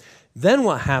 okay? Then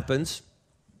what happens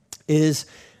is,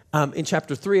 in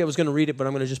chapter 3, I was going to read it, but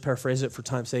I'm going to just paraphrase it for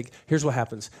time's sake. Here's what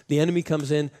happens. The enemy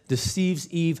comes in, deceives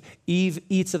Eve. Eve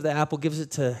eats of the apple, gives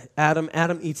it to Adam.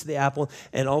 Adam eats the apple,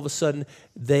 and all of a sudden,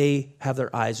 they have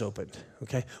their eyes opened,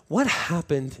 okay? What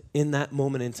happened in that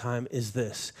moment in time is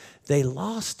this. They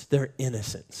lost their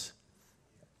innocence.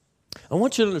 I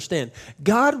want you to understand,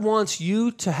 God wants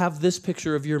you to have this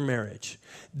picture of your marriage,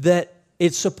 that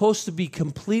it's supposed to be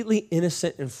completely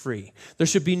innocent and free. There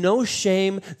should be no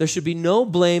shame. There should be no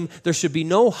blame. There should be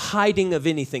no hiding of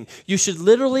anything. You should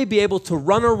literally be able to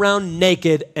run around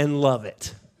naked and love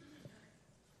it.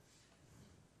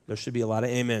 There should be a lot of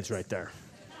amens right there.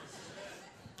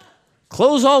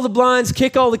 Close all the blinds,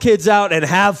 kick all the kids out, and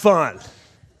have fun.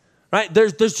 right?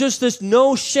 There's just this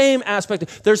no shame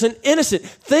aspect. There's an innocent.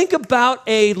 Think about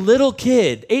a little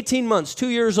kid, 18 months, 2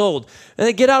 years old, and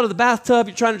they get out of the bathtub,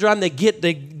 you're trying to dry them, they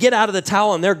get out of the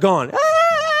towel and they're gone.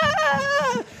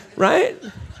 Ah! Right?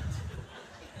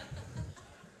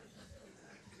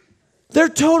 They're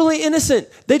totally innocent.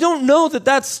 They don't know that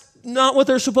that's not what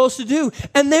they're supposed to do.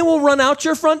 And they will run out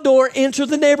your front door, enter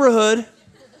the neighborhood,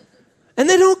 and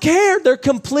they don't care. They're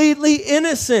completely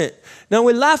innocent. Now,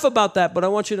 we laugh about that, but I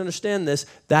want you to understand this.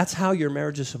 That's how your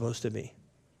marriage is supposed to be.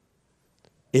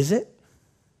 Is it?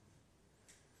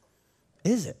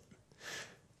 Is it?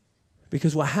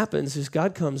 Because what happens is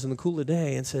God comes in the cool of the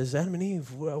day and says, Adam and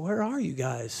Eve, where are you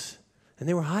guys? And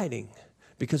they were hiding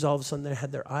because all of a sudden they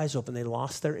had their eyes open. They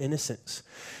lost their innocence.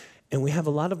 And we have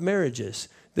a lot of marriages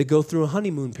that go through a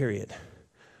honeymoon period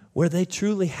where they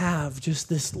truly have just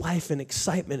this life and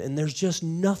excitement, and there's just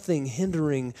nothing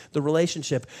hindering the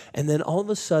relationship. And then all of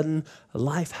a sudden,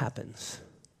 life happens.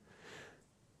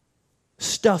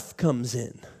 Stuff comes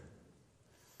in.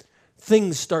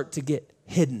 Things start to get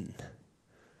hidden.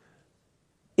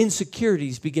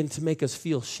 Insecurities begin to make us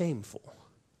feel shameful.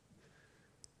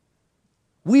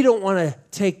 We don't want to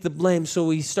take the blame, so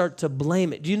we start to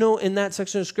blame it. Do you know in that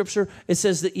section of Scripture, it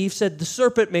says that Eve said, the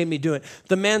serpent made me do it.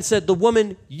 The man said, the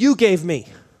woman you gave me.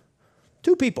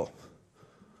 2 people.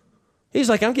 He's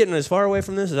like, I'm getting as far away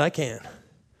from this as I can.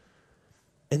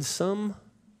 In some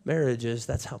marriages,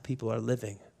 that's how people are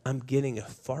living. I'm getting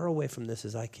as far away from this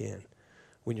as I can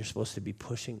when you're supposed to be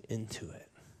pushing into it.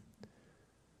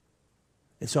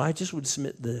 And so I just would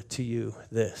submit to you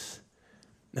this,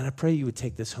 and I pray you would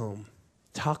take this home.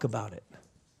 Talk about it.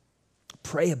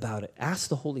 Pray about it. Ask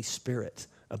the Holy Spirit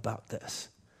about this.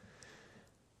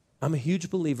 I'm a huge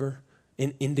believer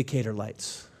in indicator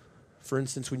lights. For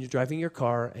instance, when you're driving your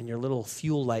car and your little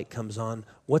fuel light comes on,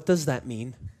 what does that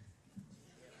mean?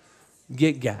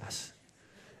 Get gas.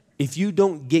 If you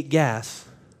don't get gas,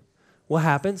 what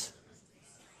happens?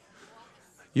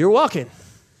 You're walking.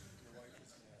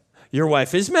 Your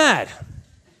wife is mad.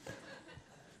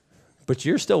 But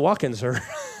you're still walking, sir.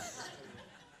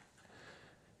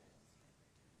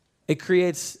 It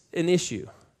creates an issue,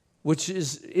 which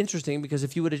is interesting because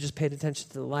if you would have just paid attention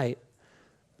to the light,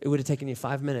 it would have taken you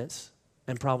 5 minutes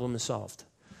and problem is solved.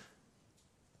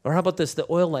 Or how about this? The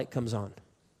oil light comes on.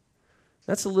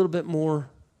 That's a little bit more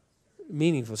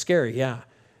meaningful, scary, yeah.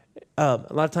 A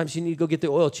lot of times you need to go get the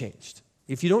oil changed.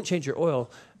 If you don't change your oil,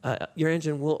 your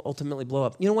engine will ultimately blow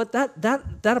up. You know what?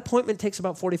 That appointment takes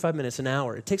about 45 minutes, an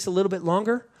hour. It takes a little bit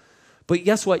longer, but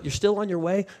guess what? You're still on your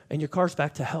way and your car's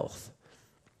back to health.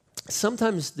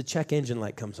 Sometimes the check engine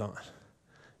light comes on.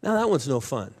 Now that one's no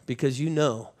fun because you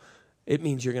know it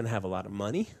means you're going to have a lot of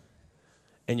money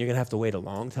and you're going to have to wait a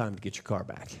long time to get your car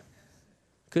back.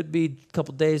 Could be a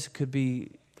couple days, it could be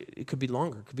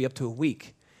longer, it could be up to a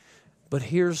week. But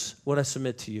here's what I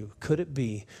submit to you. Could it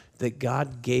be that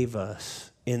God gave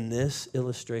us in this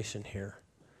illustration here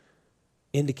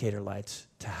indicator lights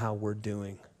to how we're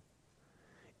doing?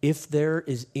 If there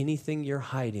is anything you're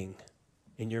hiding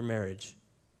in your marriage,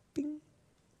 bing,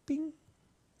 bing,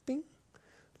 bing,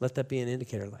 let that be an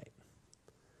indicator light.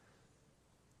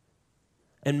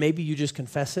 And maybe you just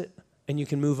confess it and you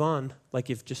can move on like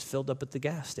you've just filled up at the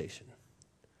gas station.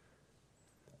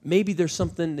 Maybe there's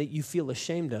something that you feel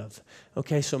ashamed of.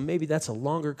 Okay, so maybe that's a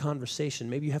longer conversation.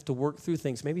 Maybe you have to work through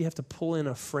things. Maybe you have to pull in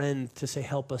a friend to say,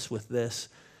 help us with this.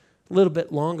 A little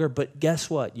bit longer, but guess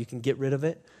what? You can get rid of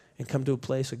it and come to a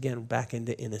place, again, back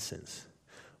into innocence.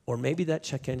 Or maybe that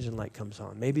check engine light comes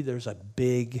on. Maybe there's a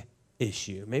big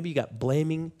issue. Maybe you got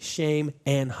blaming, shame,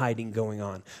 and hiding going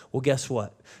on. Well, guess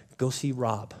what? Go see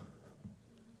Rob.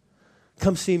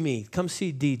 Come see me. Come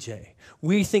see DJ.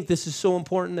 We think this is so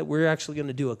important that we're actually going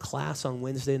to do a class on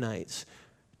Wednesday nights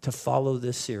to follow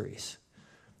this series.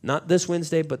 Not this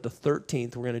Wednesday, but the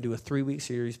 13th. We're going to do a 3-week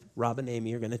series. Rob and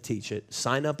Amy are going to teach it.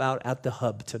 Sign up out at the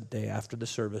hub today after the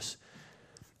service.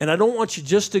 And I don't want you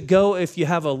just to go if you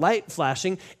have a light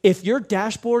flashing. If your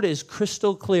dashboard is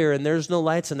crystal clear and there's no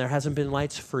lights and there hasn't been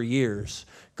lights for years,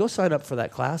 go sign up for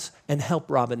that class and help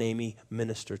Rob and Amy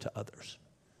minister to others.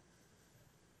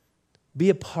 Be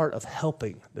a part of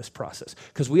helping this process.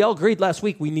 Because we all agreed last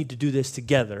week we need to do this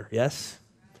together, yes?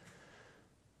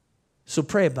 So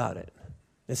pray about it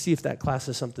and see if that class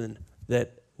is something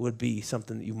that would be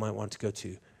something that you might want to go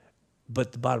to.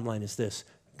 But the bottom line is this: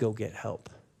 go get help.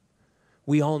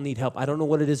 We all need help. I don't know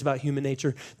what it is about human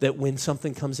nature that when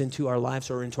something comes into our lives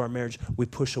or into our marriage, we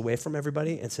push away from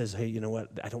everybody and says, hey, you know what?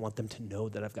 I don't want them to know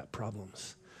that I've got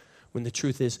problems. When the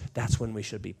truth is, that's when we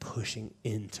should be pushing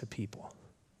into people.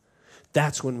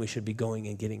 That's when we should be going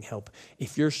and getting help.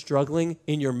 If you're struggling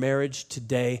in your marriage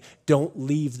today, don't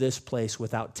leave this place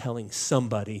without telling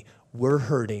somebody, we're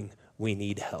hurting, we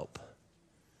need help.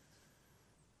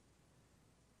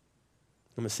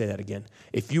 I'm going to say that again.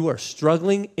 If you are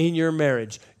struggling in your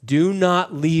marriage, do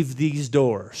not leave these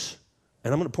doors.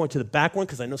 And I'm going to point to the back one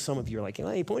because I know some of you are like,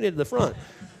 well, he pointed to the front.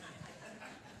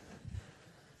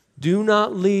 Do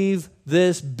not leave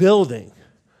this building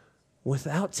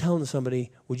without telling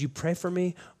somebody, would you pray for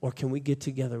me, or can we get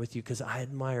together with you because I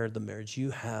admire the marriage you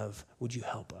have. Would you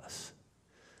help us?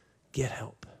 Get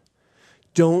help.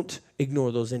 Don't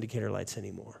ignore those indicator lights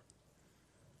anymore.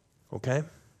 Okay?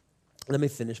 Let me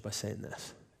finish by saying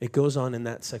this. It goes on in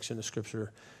that section of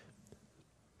Scripture,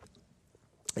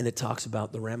 and it talks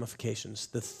about the ramifications,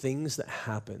 the things that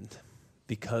happened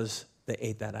because they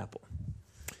ate that apple.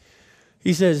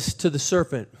 He says to the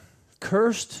serpent,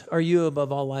 cursed are you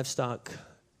above all livestock.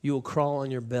 You will crawl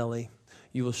on your belly.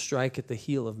 You will strike at the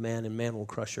heel of man, and man will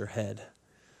crush your head.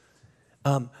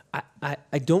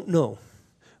 I don't know,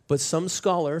 but some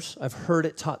scholars, I've heard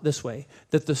it taught this way,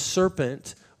 that the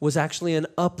serpent was actually an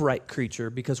upright creature,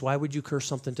 because why would you curse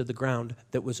something to the ground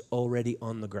that was already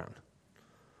on the ground?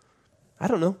 I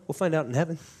don't know. We'll find out in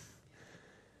heaven.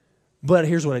 But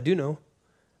here's what I do know.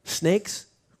 Snakes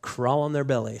crawl on their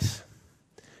bellies.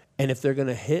 And if they're going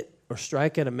to hit or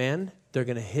strike at a man, they're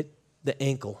going to hit the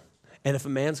ankle. And if a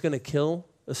man's going to kill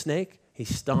a snake, he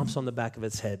stomps on the back of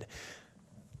its head.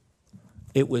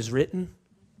 It was written,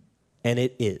 and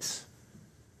it is.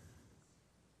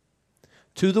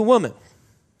 To the woman,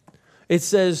 it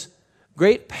says,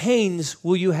 great pains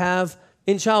will you have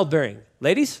in childbearing.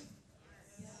 Ladies?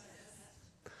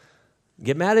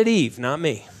 Get mad at Eve, not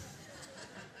me.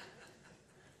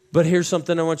 But here's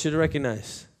something I want you to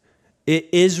recognize. It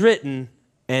is written,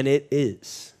 and it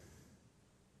is.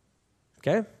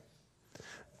 Okay?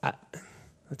 I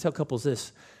tell couples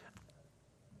this.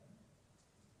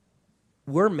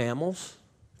 We're mammals,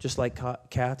 just like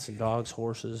cats and dogs,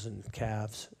 horses and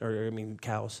cows.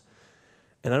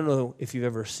 And I don't know if you've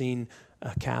ever seen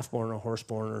a calf born or a horse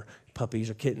born or puppies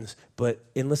or kittens, but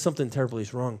unless something terribly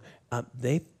is wrong,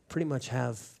 they pretty much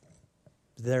have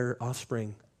their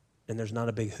offspring, and there's not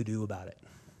a big hoodoo about it.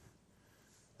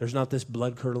 There's not this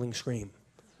blood-curdling scream.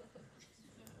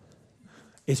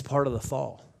 It's part of the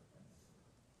fall.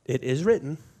 It is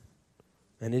written,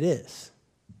 and it is.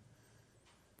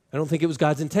 I don't think it was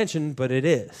God's intention, but it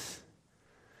is.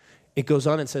 It goes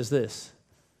on and says this,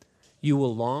 you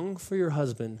will long for your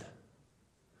husband,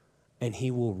 and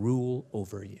he will rule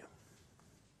over you.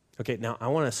 Okay, now I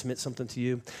want to submit something to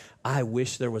you. I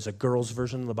wish there was a girl's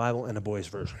version of the Bible and a boy's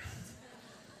version.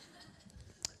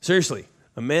 Seriously,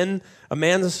 a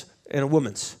man's and a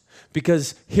woman's.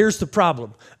 Because here's the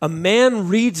problem. A man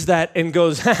reads that and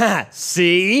goes, ha,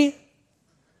 see?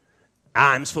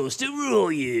 I'm supposed to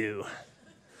rule you.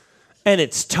 And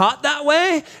it's taught that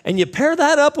way, and you pair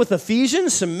that up with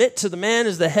Ephesians, submit to the man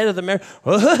as the head of the marriage.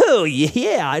 Oh,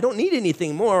 yeah, I don't need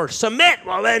anything more. Submit,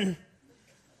 woman.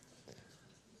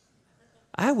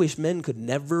 I wish men could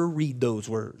never read those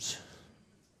words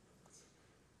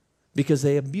because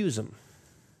they abuse them.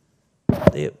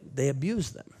 They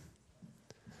abuse them.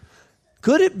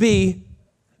 Could it be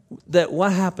that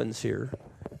what happens here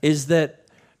is that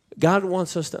God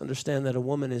wants us to understand that a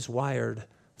woman is wired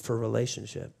for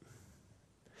relationship?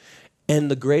 And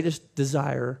the greatest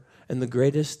desire and the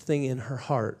greatest thing in her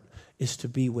heart is to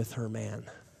be with her man.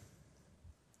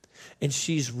 And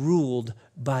she's ruled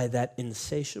by that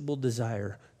insatiable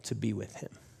desire to be with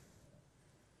him.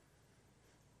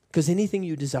 Because anything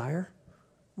you desire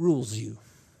rules you.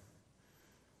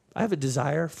 I have a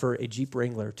desire for a Jeep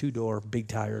Wrangler, 2-door, big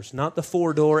tires. Not the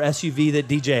 4-door SUV that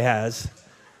DJ has,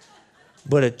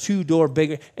 but a 2-door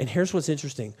bigger. And here's what's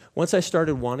interesting. Once I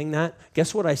started wanting that,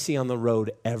 guess what I see on the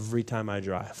road every time I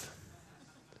drive?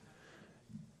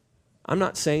 I'm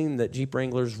not saying that Jeep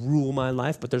Wranglers rule my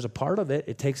life, but there's a part of it.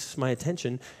 It takes my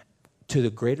attention. To the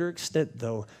greater extent,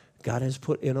 though, God has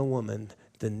put in a woman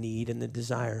the need and the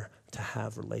desire to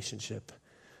have relationship.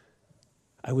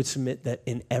 I would submit that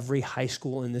in every high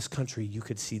school in this country, you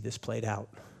could see this played out.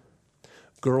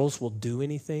 Girls will do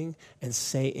anything and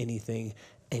say anything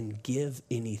and give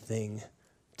anything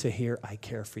to hear, I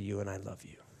care for you and I love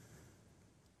you.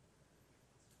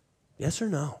 Yes or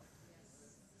no?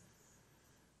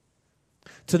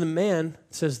 To the man,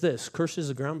 it says this, curses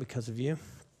the ground because of you.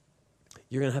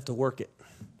 You're going to have to work it.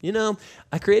 You know,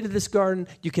 I created this garden.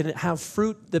 You can have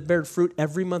fruit that bears fruit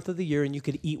every month of the year, and you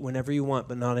could eat whenever you want,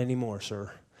 but not anymore,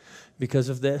 sir. Because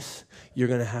of this, you're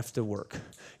going to have to work.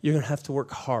 You're going to have to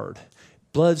work hard.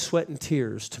 Blood, sweat, and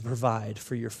tears to provide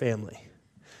for your family.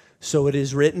 So it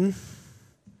is written,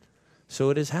 So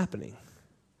it is happening.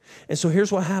 And so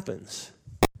here's what happens.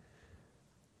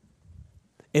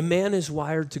 A man is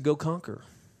wired to go conquer.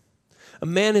 A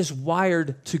man is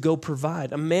wired to go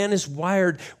provide. A man is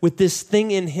wired with this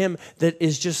thing in him that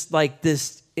is just like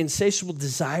this insatiable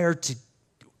desire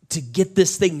to get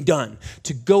this thing done,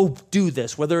 to go do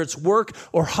this, whether it's work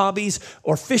or hobbies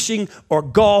or fishing or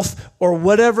golf or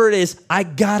whatever it is, I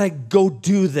gotta go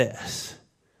do this.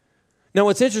 Now,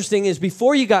 what's interesting is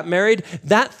before you got married,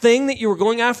 that thing that you were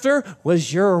going after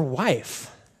was your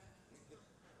wife.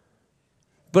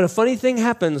 But a funny thing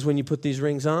happens when you put these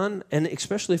rings on, and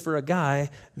especially for a guy,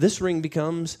 this ring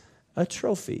becomes a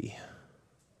trophy.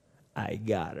 I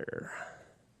got her.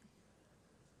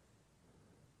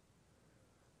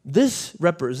 This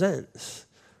represents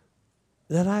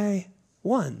that I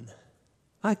won.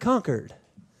 I conquered.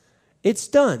 It's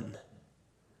done.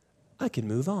 I can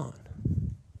move on.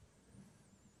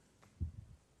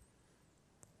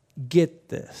 Get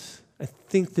this. I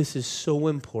think this is so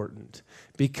important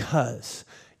because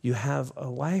you have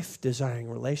a wife desiring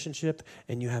relationship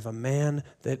and you have a man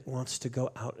that wants to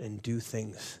go out and do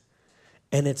things.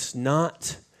 And it's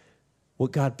not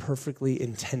what God perfectly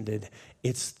intended.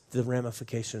 It's the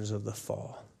ramifications of the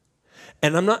fall.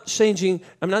 And I'm not saying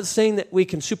that we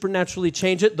can supernaturally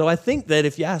change it, though I think that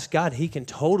if you ask God, he can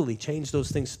totally change those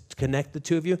things to connect the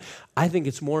two of you. I think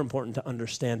it's more important to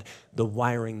understand the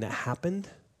wiring that happened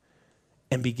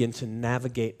and begin to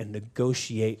navigate and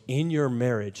negotiate in your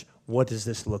marriage, what does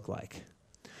this look like?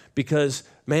 Because,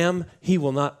 ma'am, he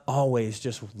will not always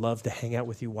just love to hang out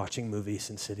with you watching movies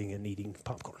and sitting and eating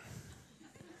popcorn.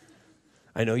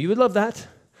 I know you would love that.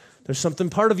 There's something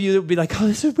part of you that would be like, oh,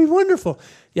 this would be wonderful.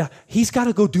 Yeah, he's got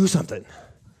to go do something.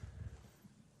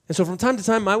 And so from time to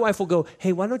time, my wife will go,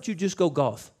 hey, why don't you just go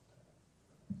golf?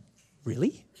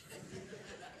 Really?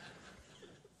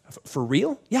 For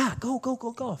real? Yeah, go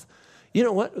golf. You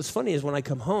know what? What's funny is when I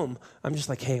come home, I'm just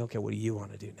like, hey, okay, what do you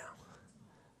want to do now?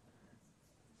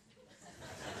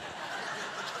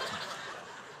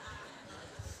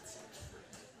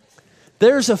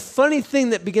 There's a funny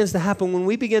thing that begins to happen when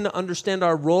we begin to understand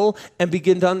our role and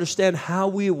begin to understand how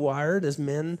we are wired as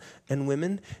men and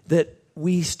women, that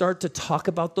we start to talk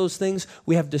about those things,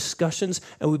 we have discussions,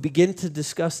 and we begin to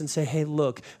discuss and say, hey,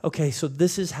 look, okay, so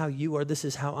this is how you are, this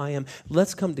is how I am.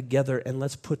 Let's come together and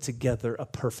let's put together a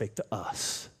perfect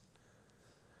us.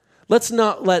 Let's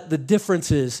not let the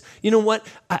differences, you know what?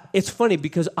 It's funny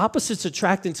because opposites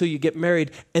attract until you get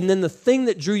married, and then the thing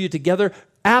that drew you together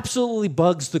absolutely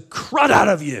bugs the crud out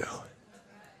of you.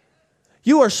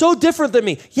 You are so different than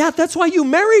me. Yeah, that's why you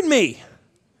married me.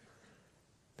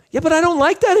 Yeah, but I don't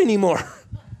like that anymore.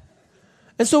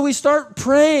 And so we start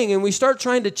praying and we start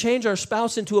trying to change our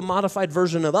spouse into a modified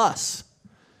version of us.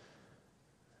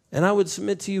 And I would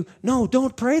submit to you, no,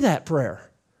 don't pray that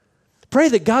prayer. Pray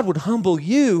that God would humble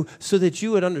you so that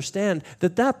you would understand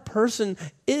that that person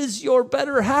is your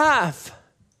better half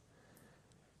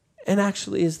and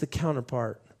actually is the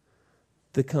counterpart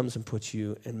that comes and puts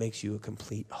you and makes you a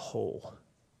complete whole.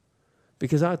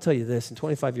 Because I'll tell you this, in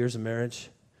 25 years of marriage,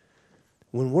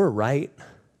 when we're right,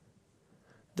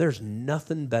 there's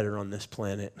nothing better on this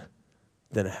planet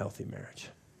than a healthy marriage.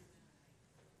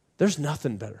 There's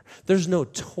nothing better. There's no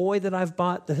toy that I've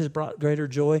bought that has brought greater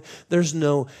joy. There's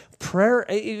no prayer.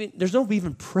 There's no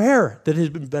even prayer that has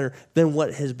been better than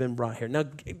what has been brought here. Now,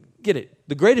 get it.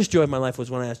 The greatest joy of my life was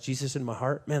when I asked Jesus in my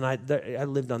heart. Man, I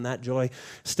lived on that joy.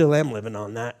 Still am living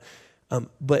on that.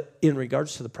 But in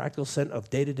regards to the practical sense of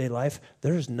day-to-day life,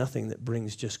 there is nothing that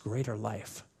brings just greater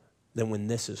life than when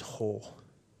this is whole.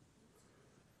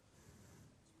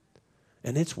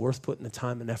 And it's worth putting the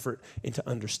time and effort into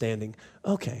understanding,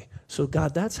 okay, so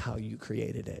God, that's how you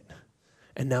created it.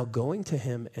 And now going to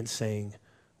him and saying,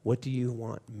 what do you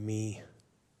want me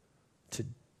to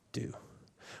do?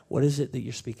 What is it that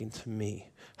you're speaking to me?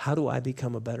 How do I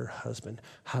become a better husband?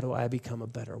 How do I become a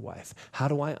better wife? How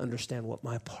do I understand what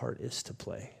my part is to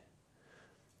play?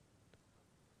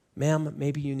 Ma'am,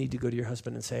 maybe you need to go to your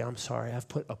husband and say, I'm sorry, I've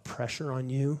put a pressure on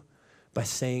you by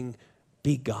saying,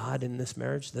 be God in this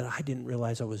marriage that I didn't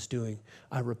realize I was doing.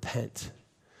 I repent.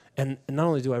 And not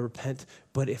only do I repent,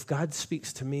 but if God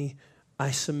speaks to me, I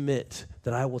submit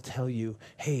that I will tell you,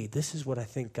 hey, this is what I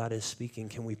think God is speaking.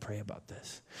 Can we pray about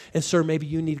this? And sir, maybe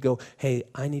you need to go, hey,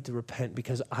 I need to repent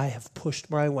because I have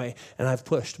pushed my way and I've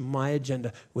pushed my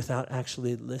agenda without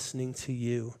actually listening to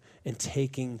you and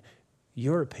taking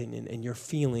your opinion and your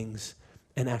feelings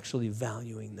and actually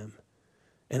valuing them.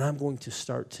 And I'm going to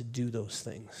start to do those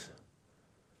things.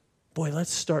 Boy,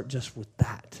 let's start just with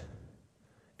that.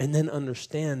 And then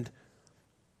understand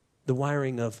the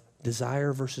wiring of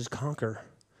desire versus conquer.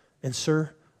 And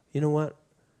sir, you know what?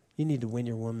 You need to win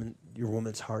your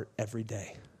woman's heart every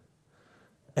day,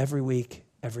 every week,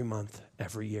 every month,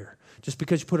 every year. Just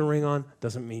because you put a ring on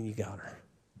doesn't mean you got her.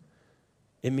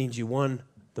 It means you won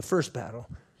the first battle.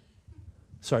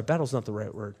 Sorry, battle's not the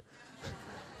right word.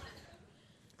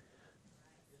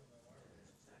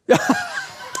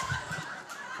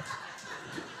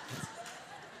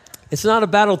 It's not a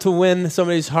battle to win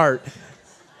somebody's heart,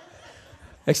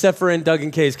 except for in Doug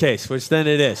and Kay's case, which then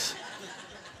it is.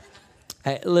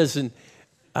 Hey, listen,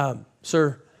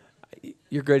 sir,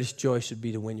 your greatest joy should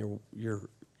be to win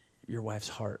your wife's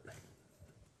heart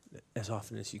as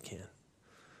often as you can.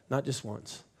 Not just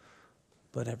once,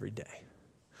 but every day.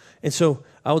 And so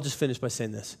I will just finish by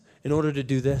saying this. In order to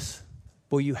do this,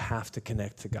 boy, you have to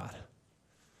connect to God.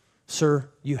 Sir,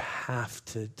 you have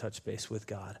to touch base with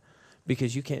God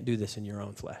because you can't do this in your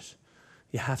own flesh.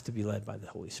 You have to be led by the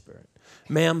Holy Spirit.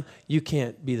 Ma'am, you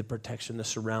can't be the protection, the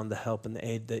surround, the help, and the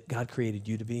aid that God created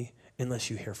you to be unless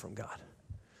you hear from God.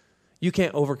 You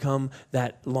can't overcome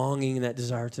that longing and that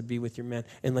desire to be with your man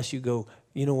unless you go,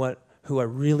 you know what? Who I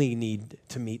really need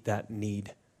to meet that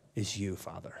need is you,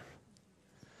 Father.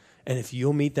 And if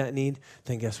you'll meet that need,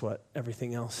 then guess what?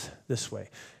 Everything else this way.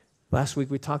 Last week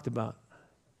we talked about,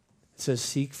 it says,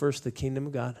 seek first the kingdom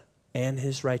of God and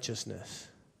his righteousness.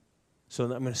 So I'm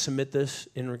going to submit this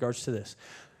in regards to this.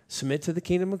 Submit to the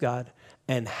kingdom of God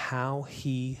and how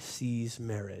he sees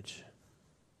marriage.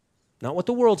 Not what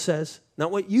the world says,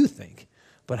 not what you think,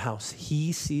 but how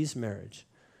he sees marriage.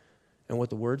 And what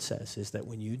the word says is that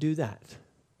when you do that,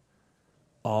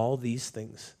 all these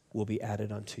things will be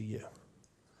added unto you.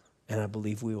 And I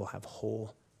believe we will have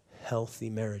whole, healthy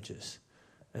marriages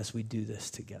as we do this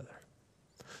together.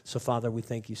 So, Father, we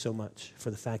thank you so much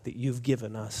for the fact that you've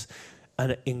given us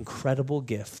an incredible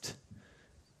gift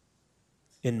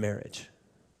in marriage.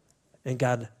 And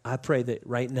God, I pray that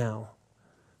right now,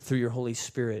 through your Holy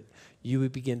Spirit, you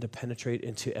would begin to penetrate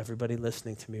into everybody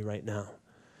listening to me right now.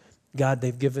 God,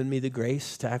 they've given me the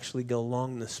grace to actually go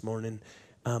long this morning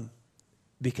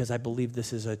because I believe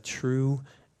this is a true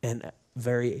and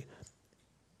very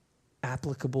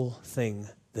applicable thing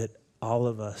that all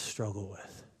of us struggle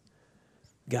with.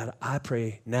 God, I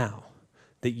pray now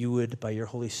that you would, by your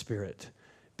Holy Spirit,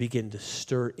 begin to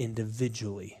stir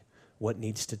individually what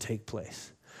needs to take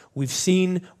place. We've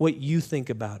seen what you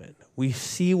think about it. We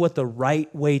see what the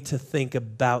right way to think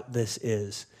about this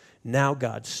is. Now,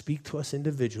 God, speak to us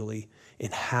individually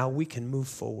in how we can move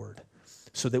forward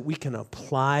so that we can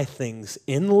apply things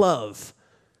in love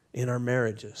in our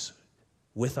marriages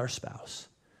with our spouse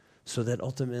so that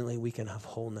ultimately we can have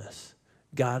wholeness.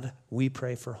 God, we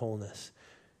pray for wholeness.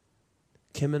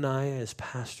 Kim and I, as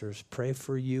pastors, pray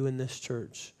for you in this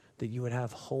church that you would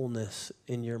have wholeness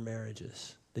in your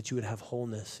marriages, that you would have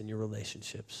wholeness in your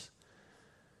relationships.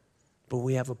 But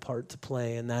we have a part to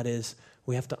play, and that is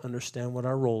we have to understand what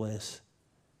our role is,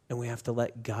 and we have to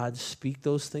let God speak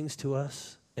those things to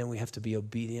us, and we have to be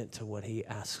obedient to what he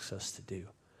asks us to do.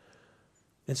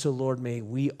 And so, Lord, may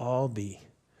we all be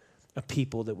a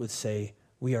people that would say,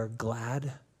 we are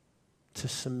glad to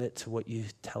submit to what you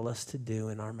tell us to do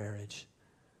in our marriage.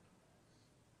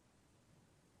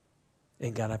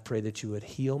 And God, I pray that you would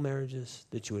heal marriages,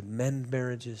 that you would mend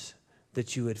marriages,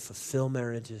 that you would fulfill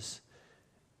marriages,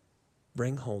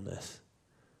 bring wholeness.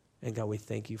 And God, we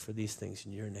thank you for these things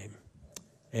in your name.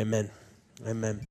 Amen. Amen.